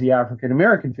Jack was the African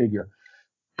American figure.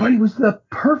 But he was the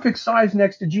perfect size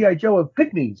next to G.I. Joe of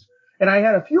pygmies. And I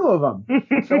had a few of them.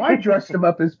 So I dressed him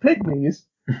up as pygmies.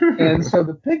 And so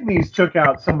the pygmies took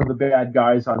out some of the bad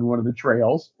guys on one of the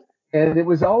trails. And it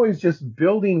was always just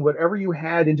building whatever you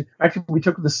had into. Actually, we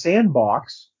took the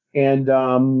sandbox. And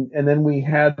then we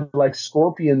had like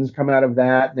scorpions come out of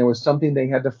that. And there was something they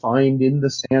had to find in the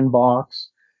sandbox.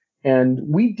 And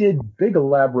we did big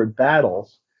elaborate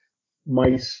battles.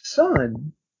 My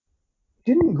son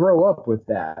didn't grow up with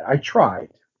that. I tried,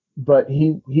 but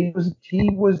he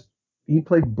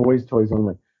played boys' toys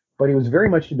only. But he was very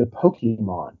much into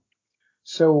Pokemon.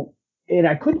 So, and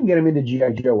I couldn't get him into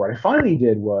G.I. Joe. What I finally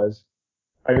did was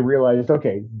I realized,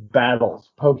 okay, battles,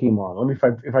 Pokemon. Let me,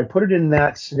 if I put it in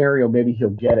that scenario, maybe he'll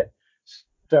get it.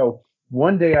 So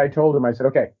one day I told him, I said,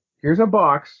 okay, here's a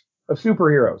box of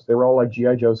superheroes. They were all like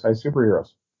G.I. Joe size superheroes.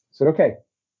 I said, okay,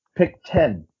 pick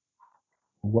 10.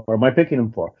 What am I picking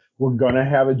them for? We're going to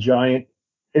have a giant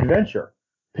adventure.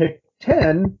 Pick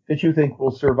 10 that you think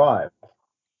will survive.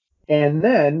 And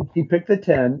then he picked the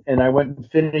 10, and I went and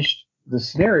finished the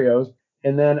scenarios.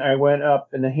 And then I went up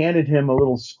and handed him a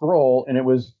little scroll, and it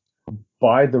was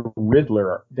by the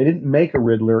Riddler. They didn't make a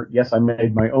Riddler. Yes, I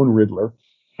made my own Riddler.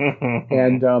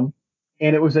 And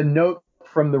it was a note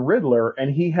from the Riddler,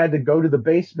 and he had to go to the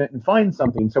basement and find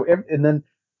something. So, and then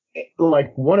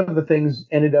like one of the things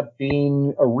ended up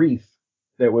being a wreath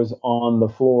that was on the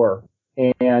floor.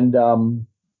 And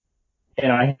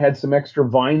I had some extra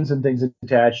vines and things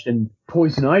attached, and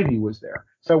Poison Ivy was there.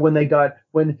 So when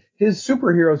his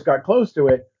superheroes got close to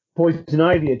it, Poison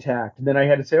Ivy attacked. And then I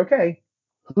had to say, okay,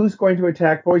 who's going to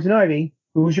attack Poison Ivy?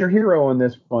 Who's your hero on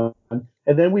this one? And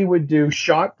then we would do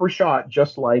shot for shot,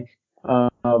 just like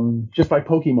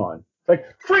Pokemon. It's like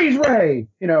freeze ray,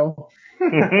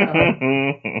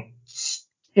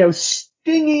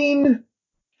 stinging,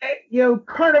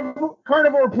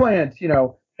 carnivore plant,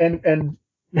 and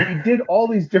we did all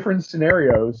these different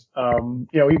scenarios.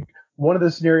 One of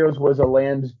the scenarios was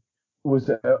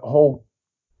a whole,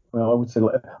 well, I would say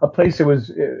a place that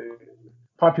was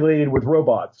populated with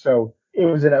robots. So it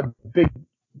was in a big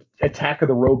attack of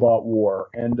the robot war.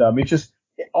 And it just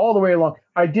all the way along.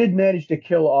 I did manage to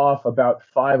kill off about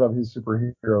 5 of his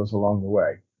superheroes along the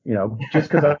way,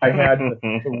 just because I had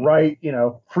the right,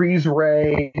 freeze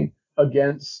ray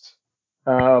against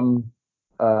Johnny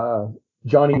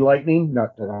Lightning.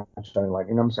 Not Johnny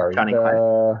Lightning. I'm sorry. Johnny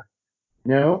Quest.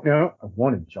 No. I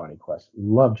wanted Johnny Quest.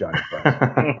 Love Johnny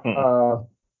Quest.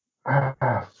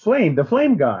 The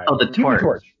flame guy. Oh, the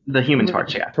Torch. The Human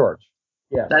Torch, yeah. Torch.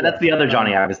 Yeah. That's the other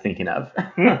Johnny I was thinking of.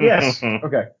 Yes.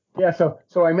 Okay. Yeah. So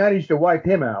I managed to wipe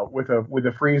him out with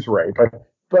a freeze ray,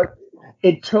 but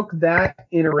it took that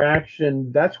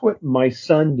interaction. That's what my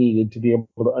son needed to be able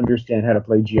to understand how to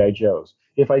play G.I. Joes.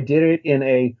 If I did it in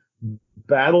a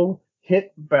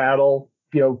hit battle,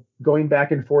 going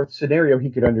back and forth scenario, he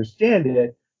could understand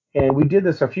it. And we did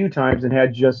this a few times and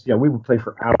had just, we would play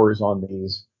for hours on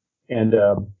these. And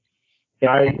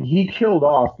he killed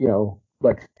off,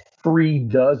 like 3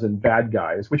 dozen bad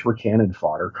guys, which were cannon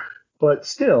fodder, but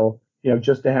still,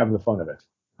 just to have the fun of it.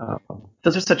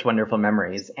 Those are such wonderful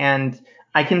memories. And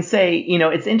I can say,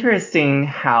 it's interesting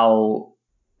how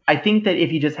I think that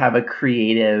if you just have a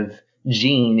creative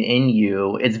gene in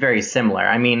you, it's very similar.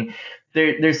 I mean,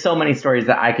 there's so many stories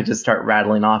that I could just start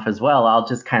rattling off as well. I'll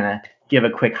just kind of give a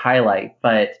quick highlight.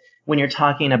 But when you're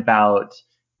talking about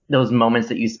those moments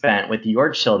that you spent with your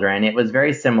children, it was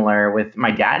very similar with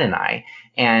my dad and I.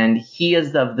 And he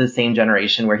is of the same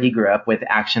generation where he grew up with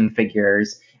action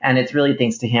figures. And it's really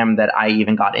thanks to him that I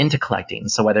even got into collecting.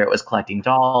 So whether it was collecting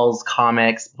dolls,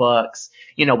 comics, books,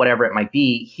 whatever it might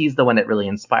be, he's the one that really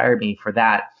inspired me for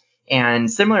that. And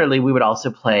similarly, we would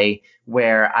also play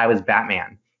where I was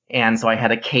Batman. And so I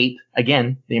had a cape,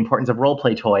 again, the importance of role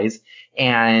play toys.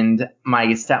 And my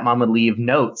stepmom would leave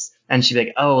notes and she'd be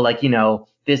like, oh,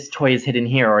 this toy is hidden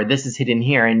here or this is hidden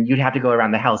here. And you'd have to go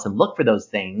around the house and look for those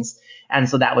things. And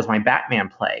so that was my Batman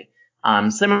play.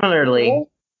 Similarly,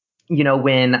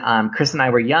 when Chris and I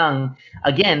were young,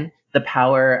 again, the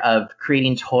power of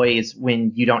creating toys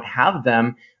when you don't have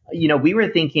them, we were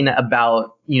thinking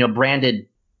about, branded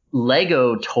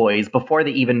Lego toys before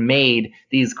they even made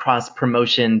these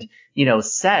cross-promotioned,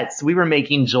 sets. We were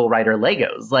making Jewel Rider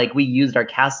Legos. Like, we used our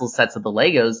castle sets of the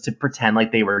Legos to pretend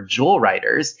like they were Jewel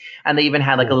Riders. And they even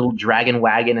had like a little dragon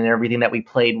wagon and everything that we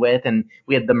played with. And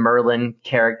we had the Merlin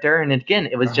character. And again,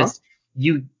 it was just,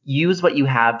 you use what you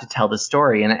have to tell the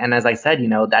story. And as I said,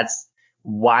 that's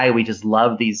why we just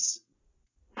love these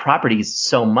properties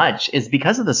so much, is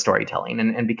because of the storytelling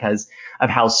and because of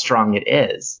how strong it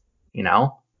is,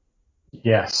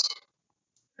 Yes.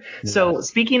 So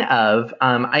speaking of,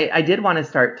 I did want to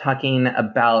start talking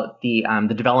about the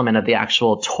development of the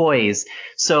actual toys.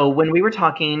 So when we were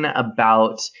talking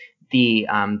about the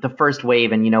first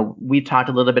wave, and we've talked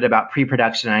a little bit about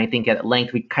pre-production, and I think at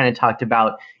length we kind of talked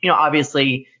about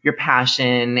obviously your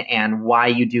passion and why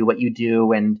you do what you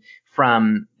do, and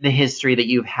from the history that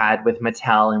you've had with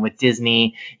Mattel and with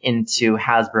Disney into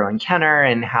Hasbro and Kenner,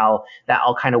 and how that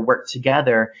all kind of worked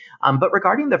together. But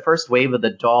regarding the first wave of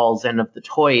the dolls and of the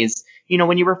toys,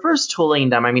 when you were first tooling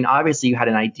them, I mean, obviously you had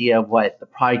an idea of what the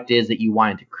product is that you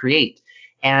wanted to create.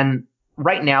 And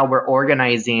right now we're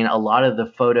organizing a lot of the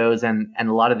photos and a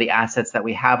lot of the assets that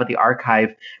we have at the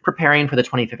archive, preparing for the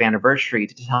 25th anniversary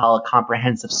to tell a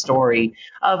comprehensive story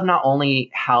of not only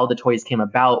how the toys came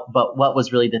about, but what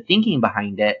was really the thinking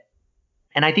behind it.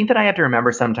 And I think that I have to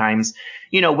remember sometimes,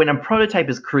 when a prototype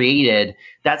is created,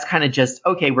 that's kind of just,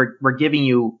 okay, we're giving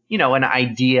you, an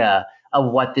idea of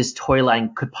what this toy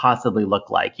line could possibly look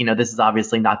like. This is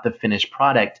obviously not the finished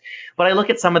product, but I look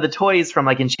at some of the toys from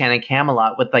like Enchanted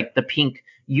Camelot with like the pink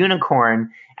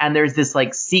unicorn, and there's this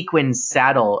like sequin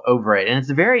saddle over it, and it's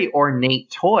a very ornate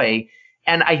toy.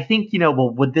 And I think,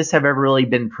 well, would this have ever really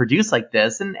been produced like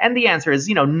this? And the answer is,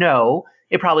 no.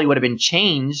 It probably would have been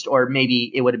changed, or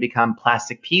maybe it would have become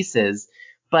plastic pieces.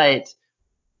 But,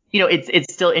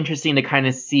 it's still interesting to kind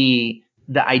of see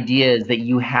the ideas that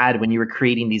you had when you were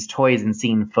creating these toys and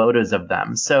seeing photos of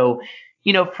them. So,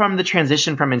 from the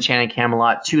transition from Enchanted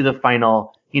Camelot to the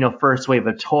final, first wave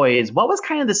of toys, what was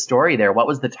kind of the story there? What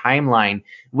was the timeline?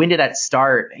 When did that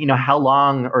start? How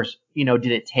long or,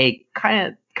 did it take?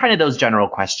 Kind of those general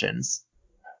questions.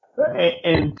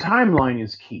 And timeline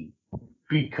is key,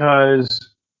 because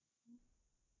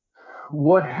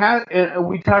and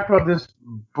we talked about this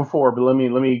before, but let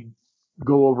me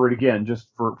go over it again just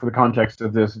for the context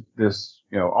of this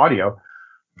audio.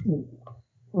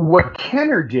 What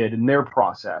Kenner did in their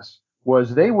process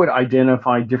was they would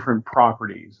identify different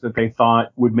properties that they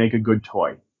thought would make a good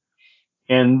toy,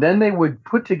 and then they would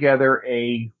put together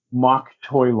a mock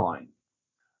toy line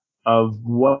of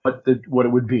what it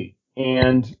would be.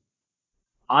 And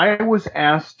I was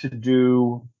asked to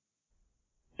do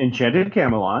Enchanted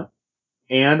Camelot,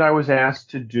 and I was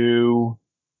asked to do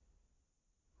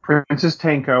Princess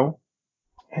Tenko,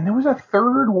 and there was a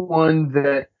third one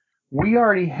that we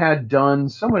already had done.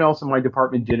 Someone else in my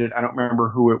department did it. I don't remember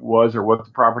who it was or what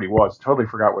the property was. Totally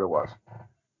forgot what it was.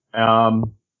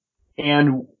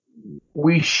 And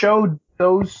we showed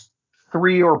those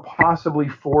 3 or possibly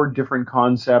 4 different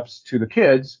concepts to the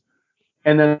kids,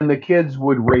 and then the kids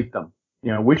would rate them.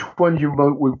 Which one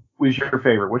was your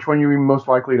favorite? Which one you were most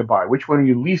likely to buy? Which one are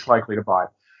you least likely to buy?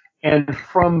 And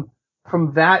from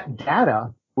that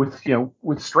data,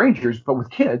 with strangers, but with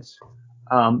kids,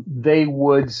 they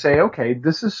would say, okay,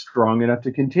 this is strong enough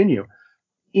to continue.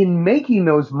 In making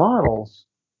those models,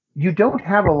 you don't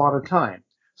have a lot of time.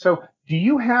 So do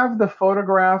you have the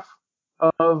photograph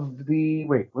of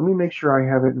wait, let me make sure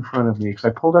I have it in front of me, because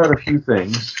I pulled out a few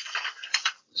things.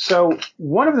 So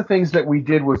one of the things that we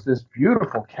did was this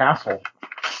beautiful castle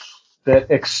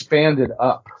that expanded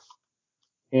up.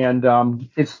 And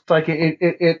it's like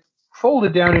it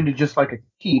folded down into just like a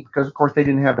keep, because, of course, they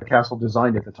didn't have the castle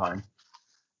designed at the time.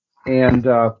 And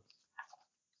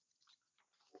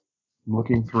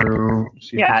looking through.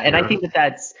 And I think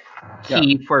that's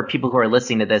key for people who are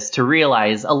listening to this to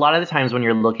realize a lot of the times when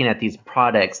you're looking at these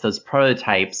products, those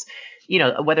prototypes,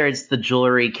 whether it's the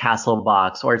jewelry castle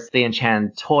box or it's the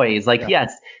enchanted toys,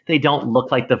 yes, they don't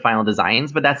look like the final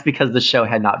designs, but that's because the show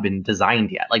had not been designed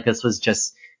yet. Like, this was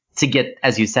just to get,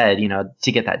 as you said,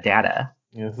 to get that data.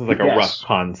 Yeah, this is like a rough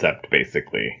concept,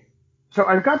 basically. So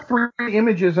I've got 3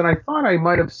 images, and I thought I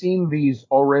might have seen these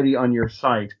already on your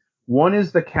site. One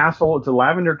is the castle. It's a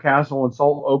lavender castle. It's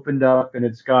all opened up, and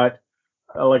it's got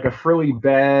like a frilly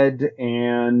bed,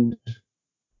 and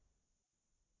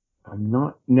I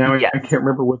can't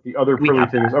remember what the other frilly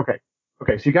thing is. Okay,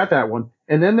 so you got that one.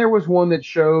 And then there was one that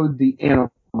showed the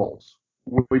animals,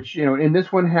 which, and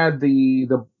this one had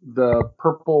the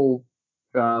purple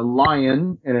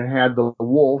lion, and it had the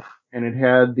wolf, and it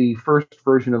had the first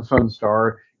version of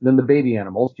Sunstar, and then the baby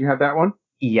animals. Do you have that one?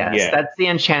 Yes, Yeah. that's the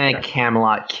Enchanted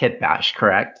Camelot Kit Bash,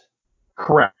 correct?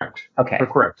 Correct. Okay.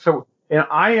 Correct. So, and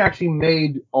I actually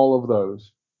made all of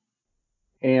those.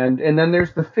 And then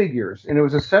there's the figures, and it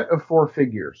was a set of 4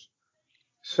 figures.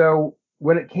 So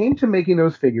when it came to making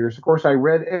those figures, of course, I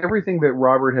read everything that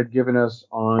Robert had given us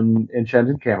on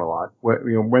Enchanted Camelot.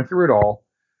 Went through it all,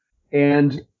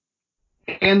 and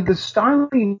the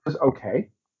styling was okay,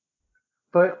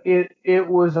 but it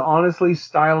was honestly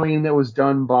styling that was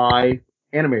done by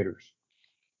animators.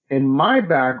 And my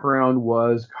background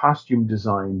was costume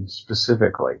design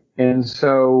specifically, and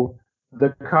so the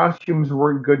costumes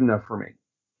weren't good enough for me.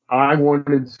 I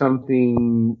wanted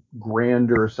something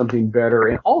grander, something better.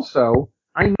 And also,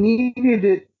 I needed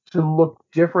it to look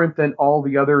different than all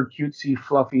the other cutesy,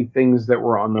 fluffy things that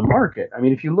were on the market. I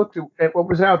mean, if you looked at what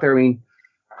was out there, I mean,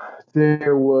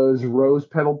 there was Rose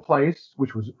Petal Place,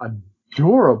 which was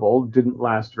adorable. Didn't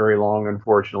last very long,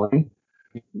 unfortunately.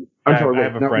 I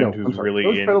have a friend who's really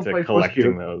into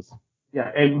collecting those.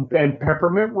 Yeah, and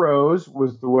Peppermint Rose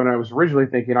was the one I was originally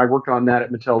thinking. I worked on that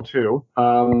at Mattel too.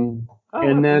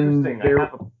 And then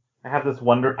I have this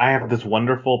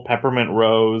wonderful Peppermint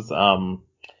Rose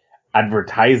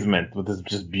advertisement with this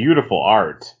just beautiful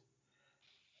art.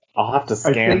 I'll have to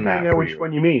scan that. I know which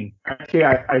one you mean. Actually,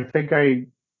 I think I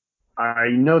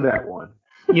know that one.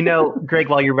 You know, Greg,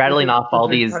 while you're rattling off all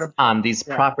these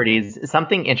properties,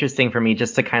 something interesting for me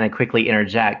just to kind of quickly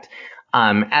interject.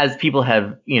 As people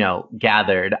have,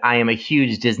 gathered, I am a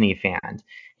huge Disney fan.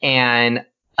 And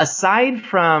aside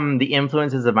from the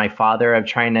influences of my father of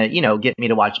trying to, get me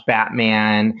to watch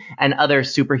Batman and other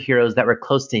superheroes that were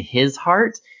close to his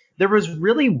heart, there was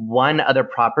really one other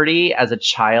property as a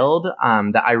child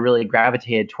that I really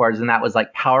gravitated towards, and that was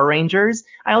like Power Rangers.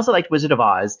 I also liked Wizard of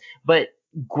Oz, but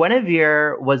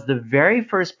Guinevere was the very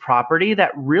first property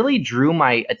that really drew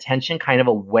my attention kind of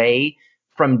away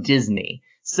from Disney.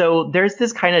 So there's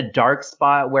this kind of dark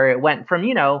spot where it went from,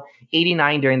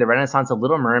 89 during the Renaissance of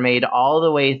Little Mermaid all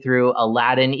the way through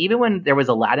Aladdin. Even when there was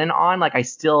Aladdin on, like I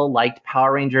still liked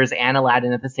Power Rangers and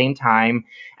Aladdin at the same time.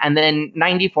 And then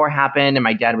 94 happened and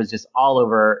my dad was just all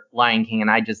over Lion King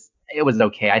and it was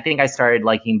okay. I think I started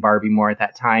liking Barbie more at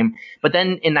that time. But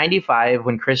then in 95,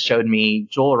 when Chris showed me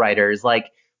Jewel Riders,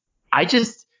 like I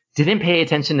just didn't pay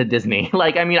attention to Disney.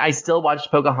 Like, I mean, I still watched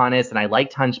Pocahontas and I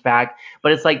liked Hunchback,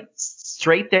 but it's like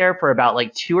straight there for about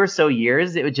like 2 or so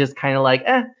years. It was just kind of like,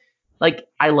 like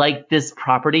I like this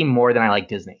property more than I like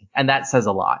Disney. And that says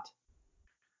a lot.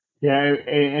 Yeah.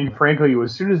 And frankly,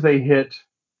 as soon as they hit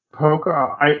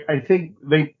I think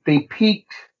they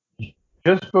peaked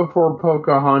just before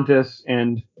Pocahontas,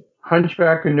 and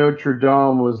Hunchback of Notre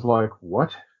Dame was like,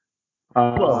 what?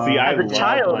 Well, See, I as a love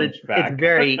child, Hunchback. it's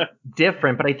very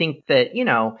different. But I think that,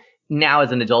 now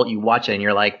as an adult, you watch it and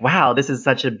you're like, wow, this is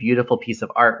such a beautiful piece of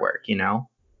artwork,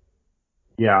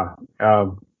 Yeah.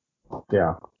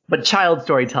 Yeah. But child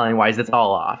storytelling wise, it's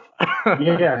all off.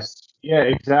 Yes. Yeah,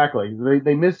 exactly.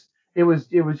 They missed. It was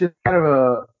just kind of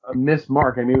a missed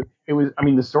mark. I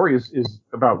mean, the story is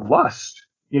about lust,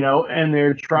 and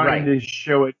they're trying to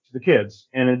show it to the kids,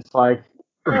 and it's like,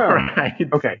 right.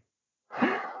 Okay.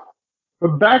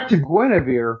 But back to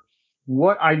Guinevere,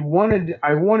 what I wanted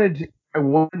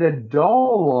a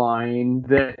doll line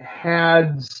that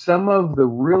had some of the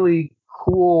really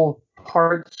cool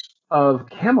parts of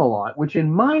Camelot, which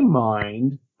in my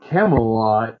mind,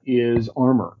 Camelot is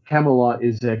armor. Camelot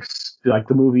is like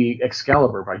the movie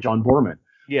Excalibur by John Borman.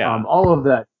 Yeah. All of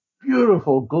that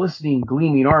beautiful, glistening,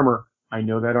 gleaming armor. I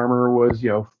know that armor was,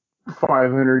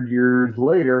 500 years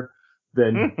later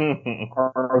than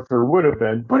Arthur would have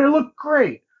been, but it looked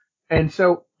great. And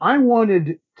so I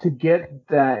wanted to get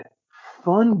that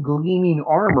fun, gleaming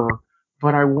armor,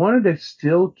 but I wanted to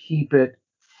still keep it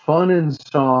fun and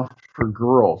soft for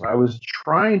girls. I was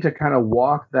trying to kind of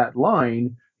walk that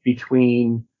line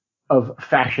between of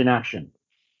fashion action.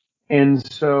 And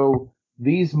so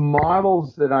these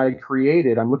models that I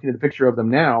created, I'm looking at a picture of them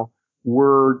now,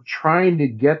 were trying to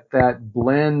get that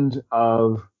blend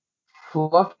of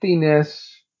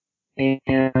fluffiness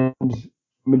and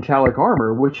metallic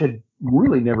armor, which had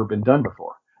really never been done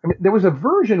before. I mean, there was a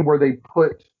version where they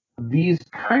put these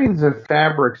kinds of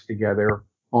fabrics together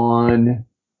on.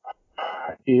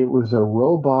 It was a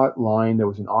robot line that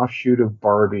was an offshoot of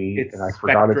Barbie, It's and I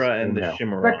forgot its Spectra name and the now.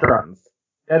 Shimmerons. Spectra.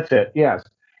 That's it. Yes.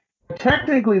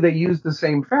 Technically, they used the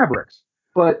same fabrics,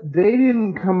 but they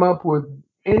didn't come up with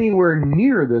anywhere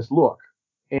near this look.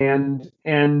 And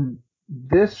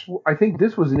this, I think,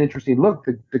 this was an interesting look.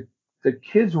 The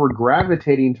kids were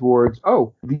gravitating towards,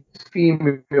 oh, these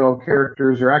female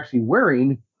characters are actually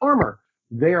wearing armor.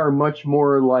 they are much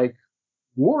more like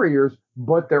warriors,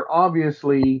 but they're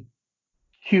obviously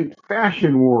cute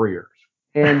fashion warriors.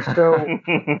 And so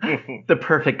the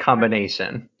perfect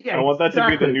combination. Yeah, I want that to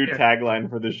be the new tagline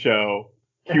for the show.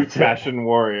 Cute fashion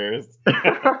warriors.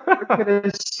 We're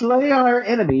gonna slay our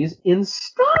enemies in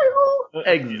style.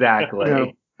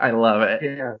 Exactly. I love it.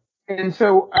 Yeah. And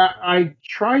so I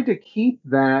tried to keep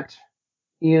that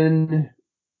in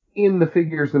the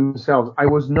figures themselves. I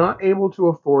was not able to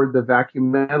afford the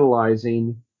vacuum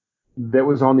metallizing that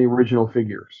was on the original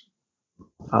figures.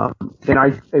 And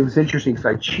it was interesting because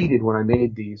I cheated when I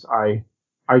made these. I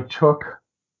took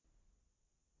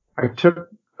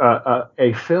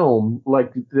a film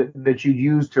like that you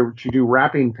use to do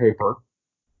wrapping paper,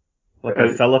 like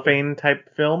a cellophane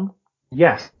type film.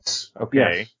 Yes. Okay.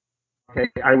 Yes. Okay.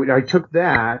 I took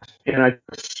that and I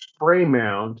spray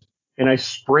mount and I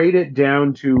sprayed it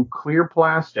down to clear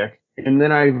plastic and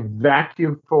then I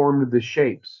vacuum formed the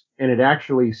shapes and it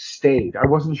actually stayed. I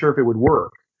wasn't sure if it would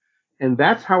work, and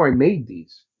that's how I made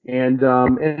these. And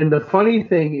the funny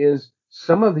thing is,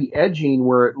 some of the edging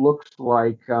where it looks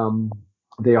like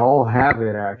they all have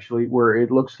it actually, where it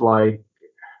looks like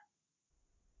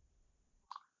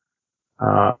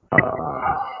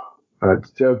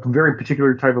it's a very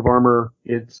particular type of armor.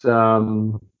 It's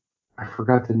I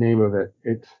forgot the name of it.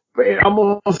 It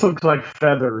almost looks like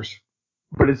feathers,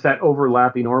 but it's that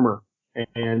overlapping armor.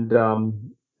 And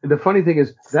the funny thing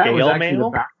is that was actually the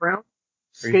background.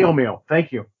 Scale mail.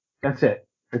 Thank you. That's it.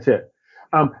 It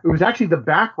was actually the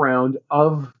background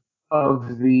of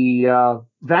the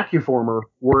vacuum former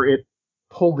where it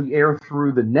pulled the air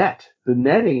through the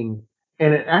netting,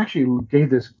 and it actually gave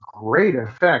this great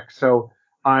effect. So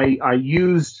I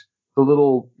used the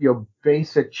little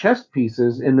basic chest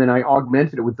pieces, and then I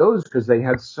augmented it with those because they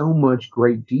had so much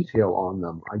great detail on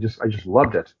them. I just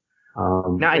loved it.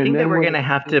 Now, I think that we're going to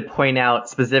have to point out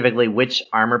specifically which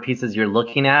armor pieces you're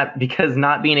looking at, because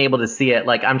not being able to see it,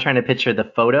 like I'm trying to picture the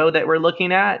photo that we're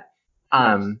looking at.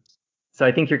 Yes. So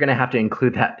I think you're going to have to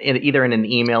include that either in an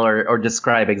email or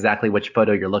describe exactly which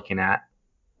photo you're looking at.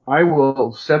 I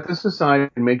will set this aside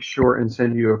and make sure and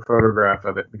send you a photograph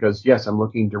of it because yes, I'm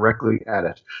looking directly at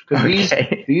it.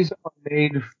 Okay. These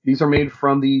are made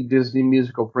from the Disney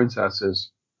musical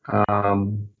princesses,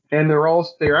 and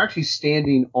they're actually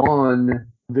standing on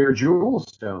their jewel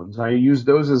stones. I used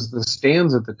those as the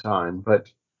stands at the time, but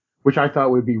which I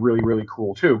thought would be really really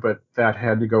cool too. But that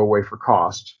had to go away for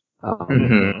cost.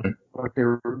 But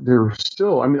they're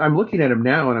still. I mean, I'm looking at them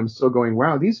now and I'm still going,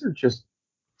 wow, these are just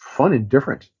fun and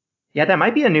different. Yeah, that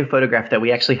might be a new photograph that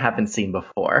we actually haven't seen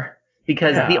before.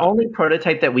 Because the only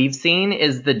prototype that we've seen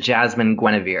is the Jasmine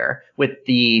Guinevere with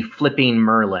the flipping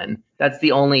Merlin. That's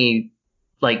the only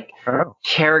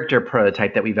character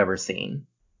prototype that we've ever seen.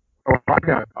 Oh, I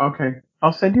got it. Okay.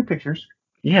 I'll send you pictures.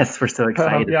 Yes, we're so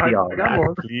excited to see all of that.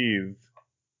 More. Please.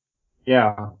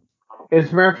 Yeah.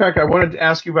 As a matter of fact, I wanted to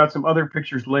ask you about some other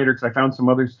pictures later because I found some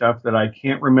other stuff that I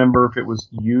can't remember if it was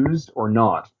used or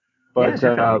not. But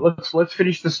let's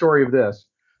finish the story of this.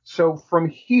 So from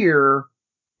here,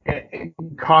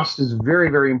 cost is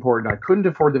very, very important. I couldn't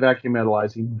afford the vacuum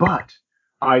metallizing, but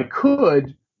I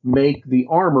could make the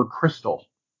armor crystal.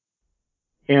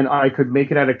 And I could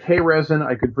make it out of K resin.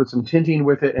 I could put some tinting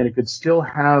with it, and it could still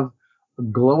have a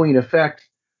glowing effect.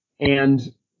 And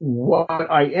what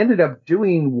I ended up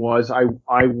doing was I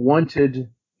wanted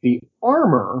the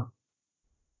armor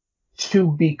to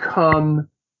become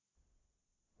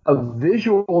a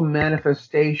visual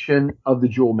manifestation of the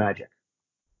jewel magic.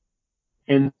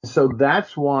 And so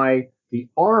that's why the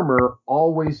armor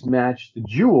always matched the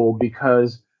jewel,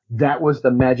 because that was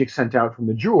the magic sent out from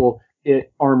the jewel.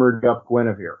 It armored up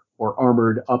Guinevere, or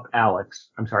armored up Alex.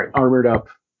 I'm sorry, armored up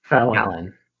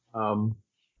Fallon.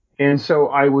 And so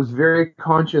I was very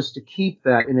conscious to keep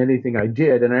that in anything I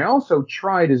did. And I also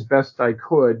tried as best I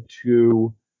could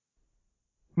to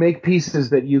make pieces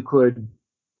that you could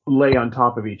lay on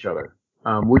top of each other,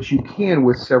 which you can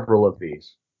with several of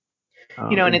these.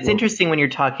 And it's interesting when you're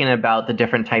talking about the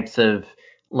different types of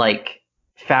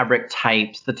fabric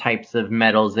types, the types of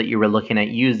metals that you were looking at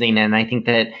using. And I think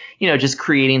that, just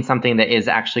creating something that is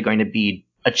actually going to be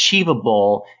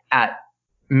achievable at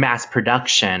mass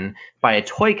production by a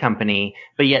toy company,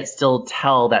 but yet still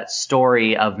tell that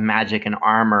story of magic and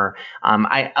armor.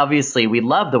 We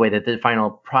love the way that the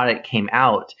final product came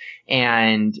out.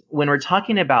 And when we're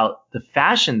talking about the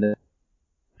fashion,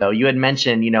 though, you had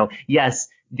mentioned, yes,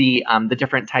 the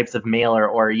different types of mail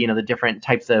or the different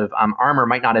types of armor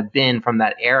might not have been from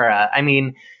that era. I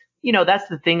mean, that's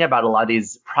the thing about a lot of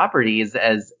these properties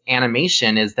as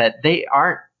animation, is that they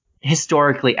aren't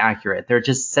historically accurate. They're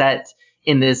just set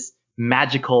in this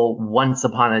magical once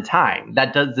upon a time.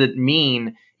 That doesn't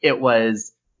mean it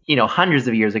was, hundreds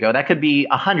of years ago. That could be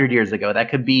 100 years ago. That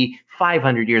could be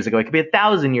 500 years ago. It could be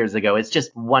 1,000 years ago. It's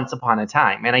just once upon a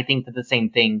time. And I think that the same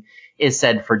thing is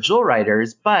said for jewel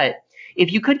riders. But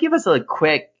if you could give us a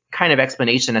quick kind of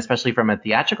explanation, especially from a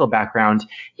theatrical background,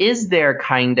 is there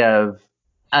kind of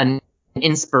an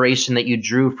inspiration that you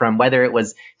drew from, whether it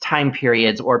was time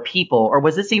periods or people, or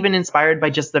was this even inspired by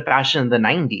just the fashion of the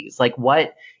 90s? Like,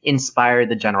 what inspired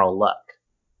the general look?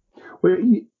 Well,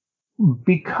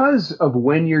 because of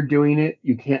when you're doing it,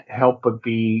 you can't help but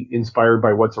be inspired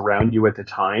by what's around you at the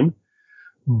time.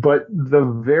 But the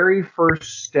very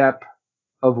first step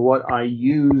of what I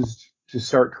used to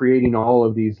start creating all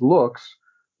of these looks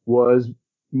was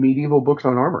medieval books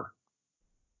on armor.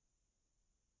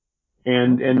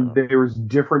 And there's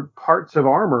different parts of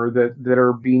armor that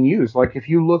are being used. Like if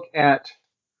you look at,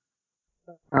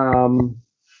 well,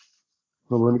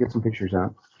 let me get some pictures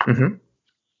out. Mm-hmm.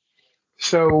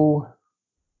 So,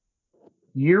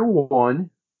 year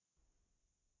one,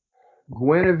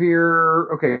 Guinevere.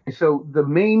 Okay, so the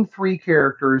main three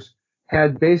characters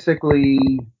had basically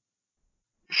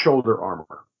shoulder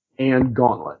armor and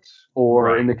gauntlets,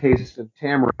 or in the case of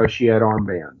Tamara, she had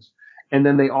armbands. And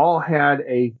then they all had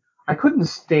I couldn't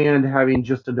stand having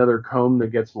just another comb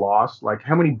that gets lost. Like,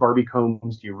 how many Barbie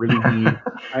combs do you really need?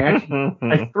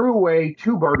 I threw away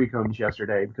 2 Barbie combs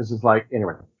yesterday because it's like,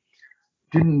 anyway,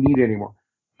 didn't need any more.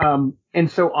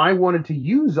 And so I wanted to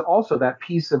use also that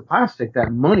piece of plastic,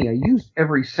 that money. I used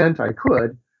every cent I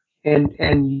could,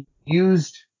 and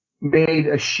made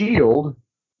a shield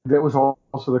that was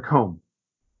also the comb.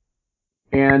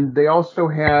 And they also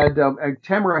had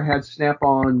Tamara had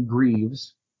snap-on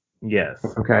greaves. Yes.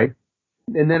 Okay.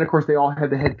 And then, of course, they all had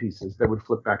the headpieces that would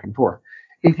flip back and forth.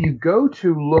 If you go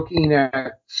to looking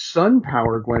at Sun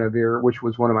Power Guinevere, which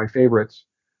was one of my favorites,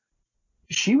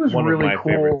 she was one really of my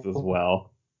cool. favorites as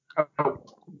well. Oh,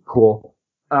 cool.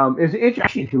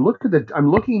 Actually, if you look at I'm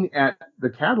looking at the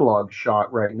catalog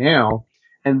shot right now,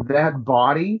 and that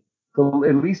body,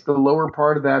 at least the lower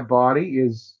part of that body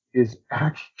is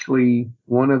actually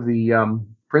one of the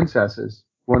princesses,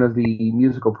 one of the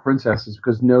musical princesses,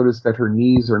 because notice that her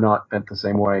knees are not bent the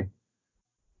same way.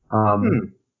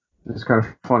 It's kind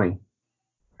of funny.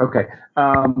 Okay.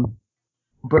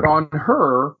 But on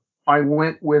her, I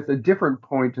went with a different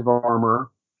point of armor.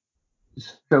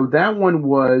 So that one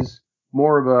was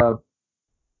more of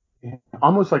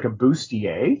almost like a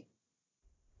bustier,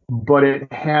 but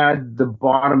it had the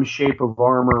bottom shape of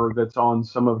armor that's on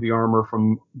some of the armor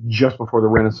from just before the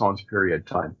Renaissance period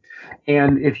time.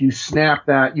 And if you snap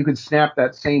that, you could snap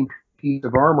that same piece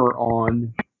of armor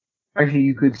on. Actually,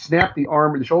 you could snap the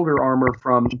shoulder armor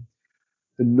from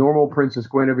the normal Princess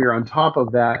Guinevere on top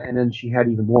of that, and then she had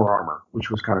even more armor, which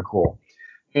was kind of cool.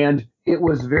 And it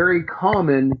was very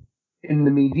common in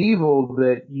the medieval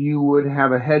that you would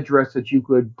have a headdress that you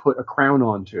could put a crown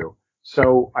onto.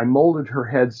 So I molded her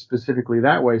head specifically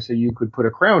that way so you could put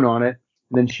a crown on it,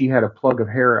 and then she had a plug of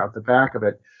hair out the back of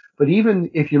it. But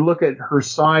even if you look at her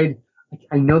side,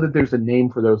 I know that there's a name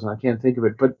for those, and I can't think of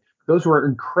it, but those were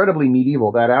incredibly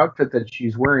medieval. That outfit that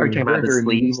she's wearing is very, very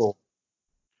medieval.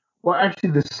 Well,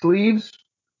 actually, the sleeves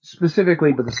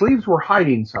specifically, but the sleeves were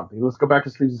hiding something. Let's go back to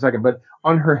sleeves in a second. But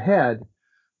on her head,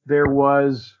 there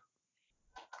was...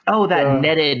 Oh, that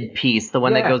netted piece, the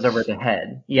one that goes over the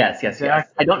head. Yes.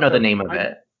 I don't know the name of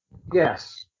it.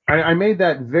 Yes. I made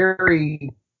that very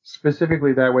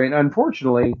specifically that way. And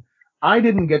unfortunately, I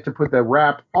didn't get to put the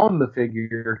wrap on the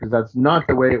figure because that's not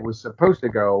the way it was supposed to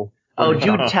go. Oh,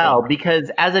 do tell, because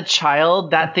as a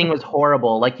child, that thing was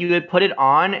horrible. Like, you would put it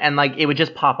on and, like, it would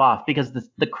just pop off because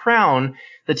the crown,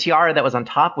 the tiara that was on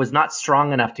top, was not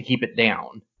strong enough to keep it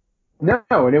down. No,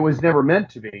 and it was never meant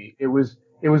to be. It was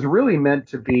really meant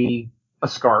to be a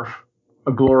scarf,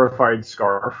 a glorified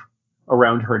scarf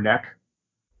around her neck.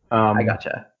 I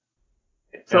gotcha.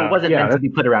 So it wasn't meant to be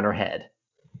put around her head.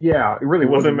 Yeah, it really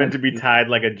wasn't meant to be tied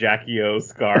like a Jackie O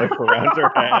scarf around her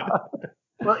head.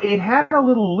 Well, it had a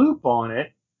little loop on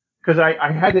it because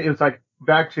I had to. It was like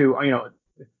back to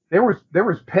there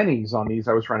was pennies on these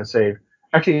I was trying to save.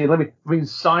 Actually, let me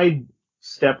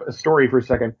sidestep a story for a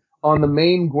second. On the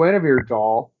main Guinevere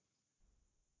doll,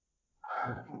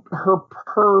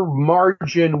 her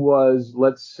margin was,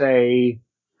 let's say,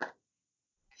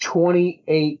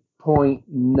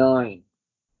 28.9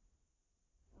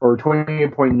 or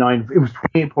 28.9. It was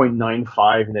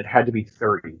 28.95, and it had to be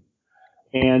 30.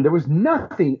 And there was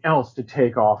nothing else to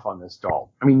take off on this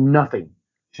doll. I mean, nothing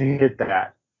to hit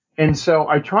that. And so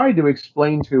I tried to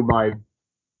explain to my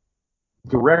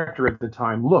director at the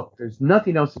time, look, there's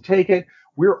nothing else to take it.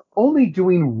 we're only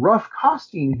doing rough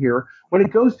costing here. When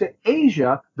it goes to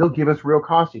Asia, they'll give us real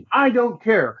costing. I don't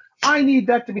care. I need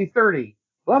that to be 30.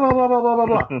 Blah, blah, blah, blah, blah, blah,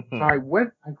 blah. So I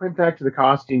went back to the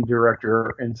costing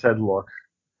director and said, look,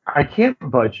 I can't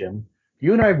budge him.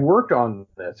 You and I have worked on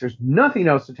this. There's nothing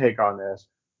else to take on this.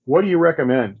 What do you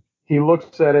recommend? He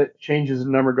looks at it, changes the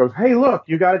number, goes, hey, look,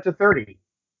 you got it to 30.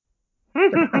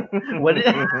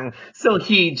 So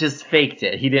he just faked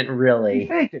it. He didn't really. He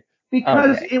faked it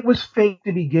because it was fake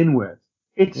to begin with.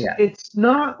 It's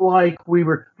not like we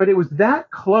were, but it was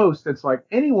that close. That's like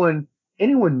anyone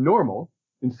normal,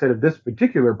 instead of this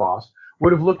particular boss,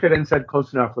 would have looked at it and said,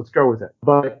 close enough, let's go with it.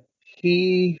 But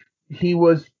he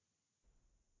was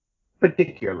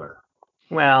particular.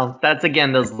 Well, that's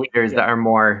again those leaders that are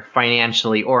more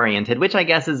financially oriented, which I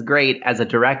guess is great as a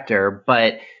director,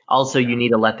 but also you need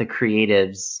to let the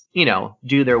creatives,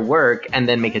 do their work and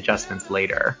then make adjustments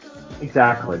later.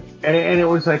 Exactly. And it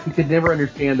was like we could never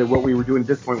understand that what we were doing at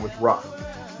this point was rough.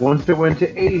 Once it went to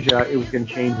Asia, it was going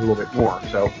to change a little bit more.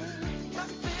 So,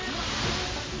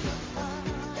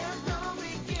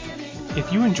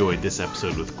 if you enjoyed this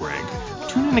episode with Greg,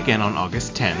 tune in again on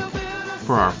August 10th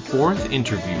for our 4th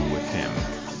interview with him.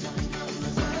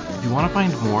 If you want to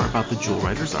find more about the Jewel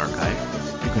Writers Archive,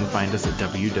 you can find us at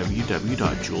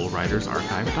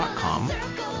www.jewelwritersarchive.com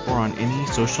or on any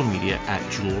social media at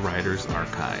Jewel Writers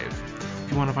Archive.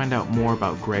 If you want to find out more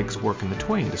about Greg's work in the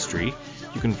toy industry,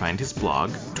 you can find his blog,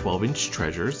 12-Inch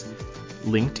Treasures,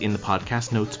 linked in the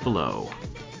podcast notes below.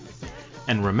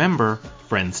 And remember,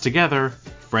 friends together,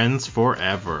 friends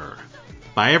forever.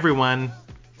 Bye, everyone.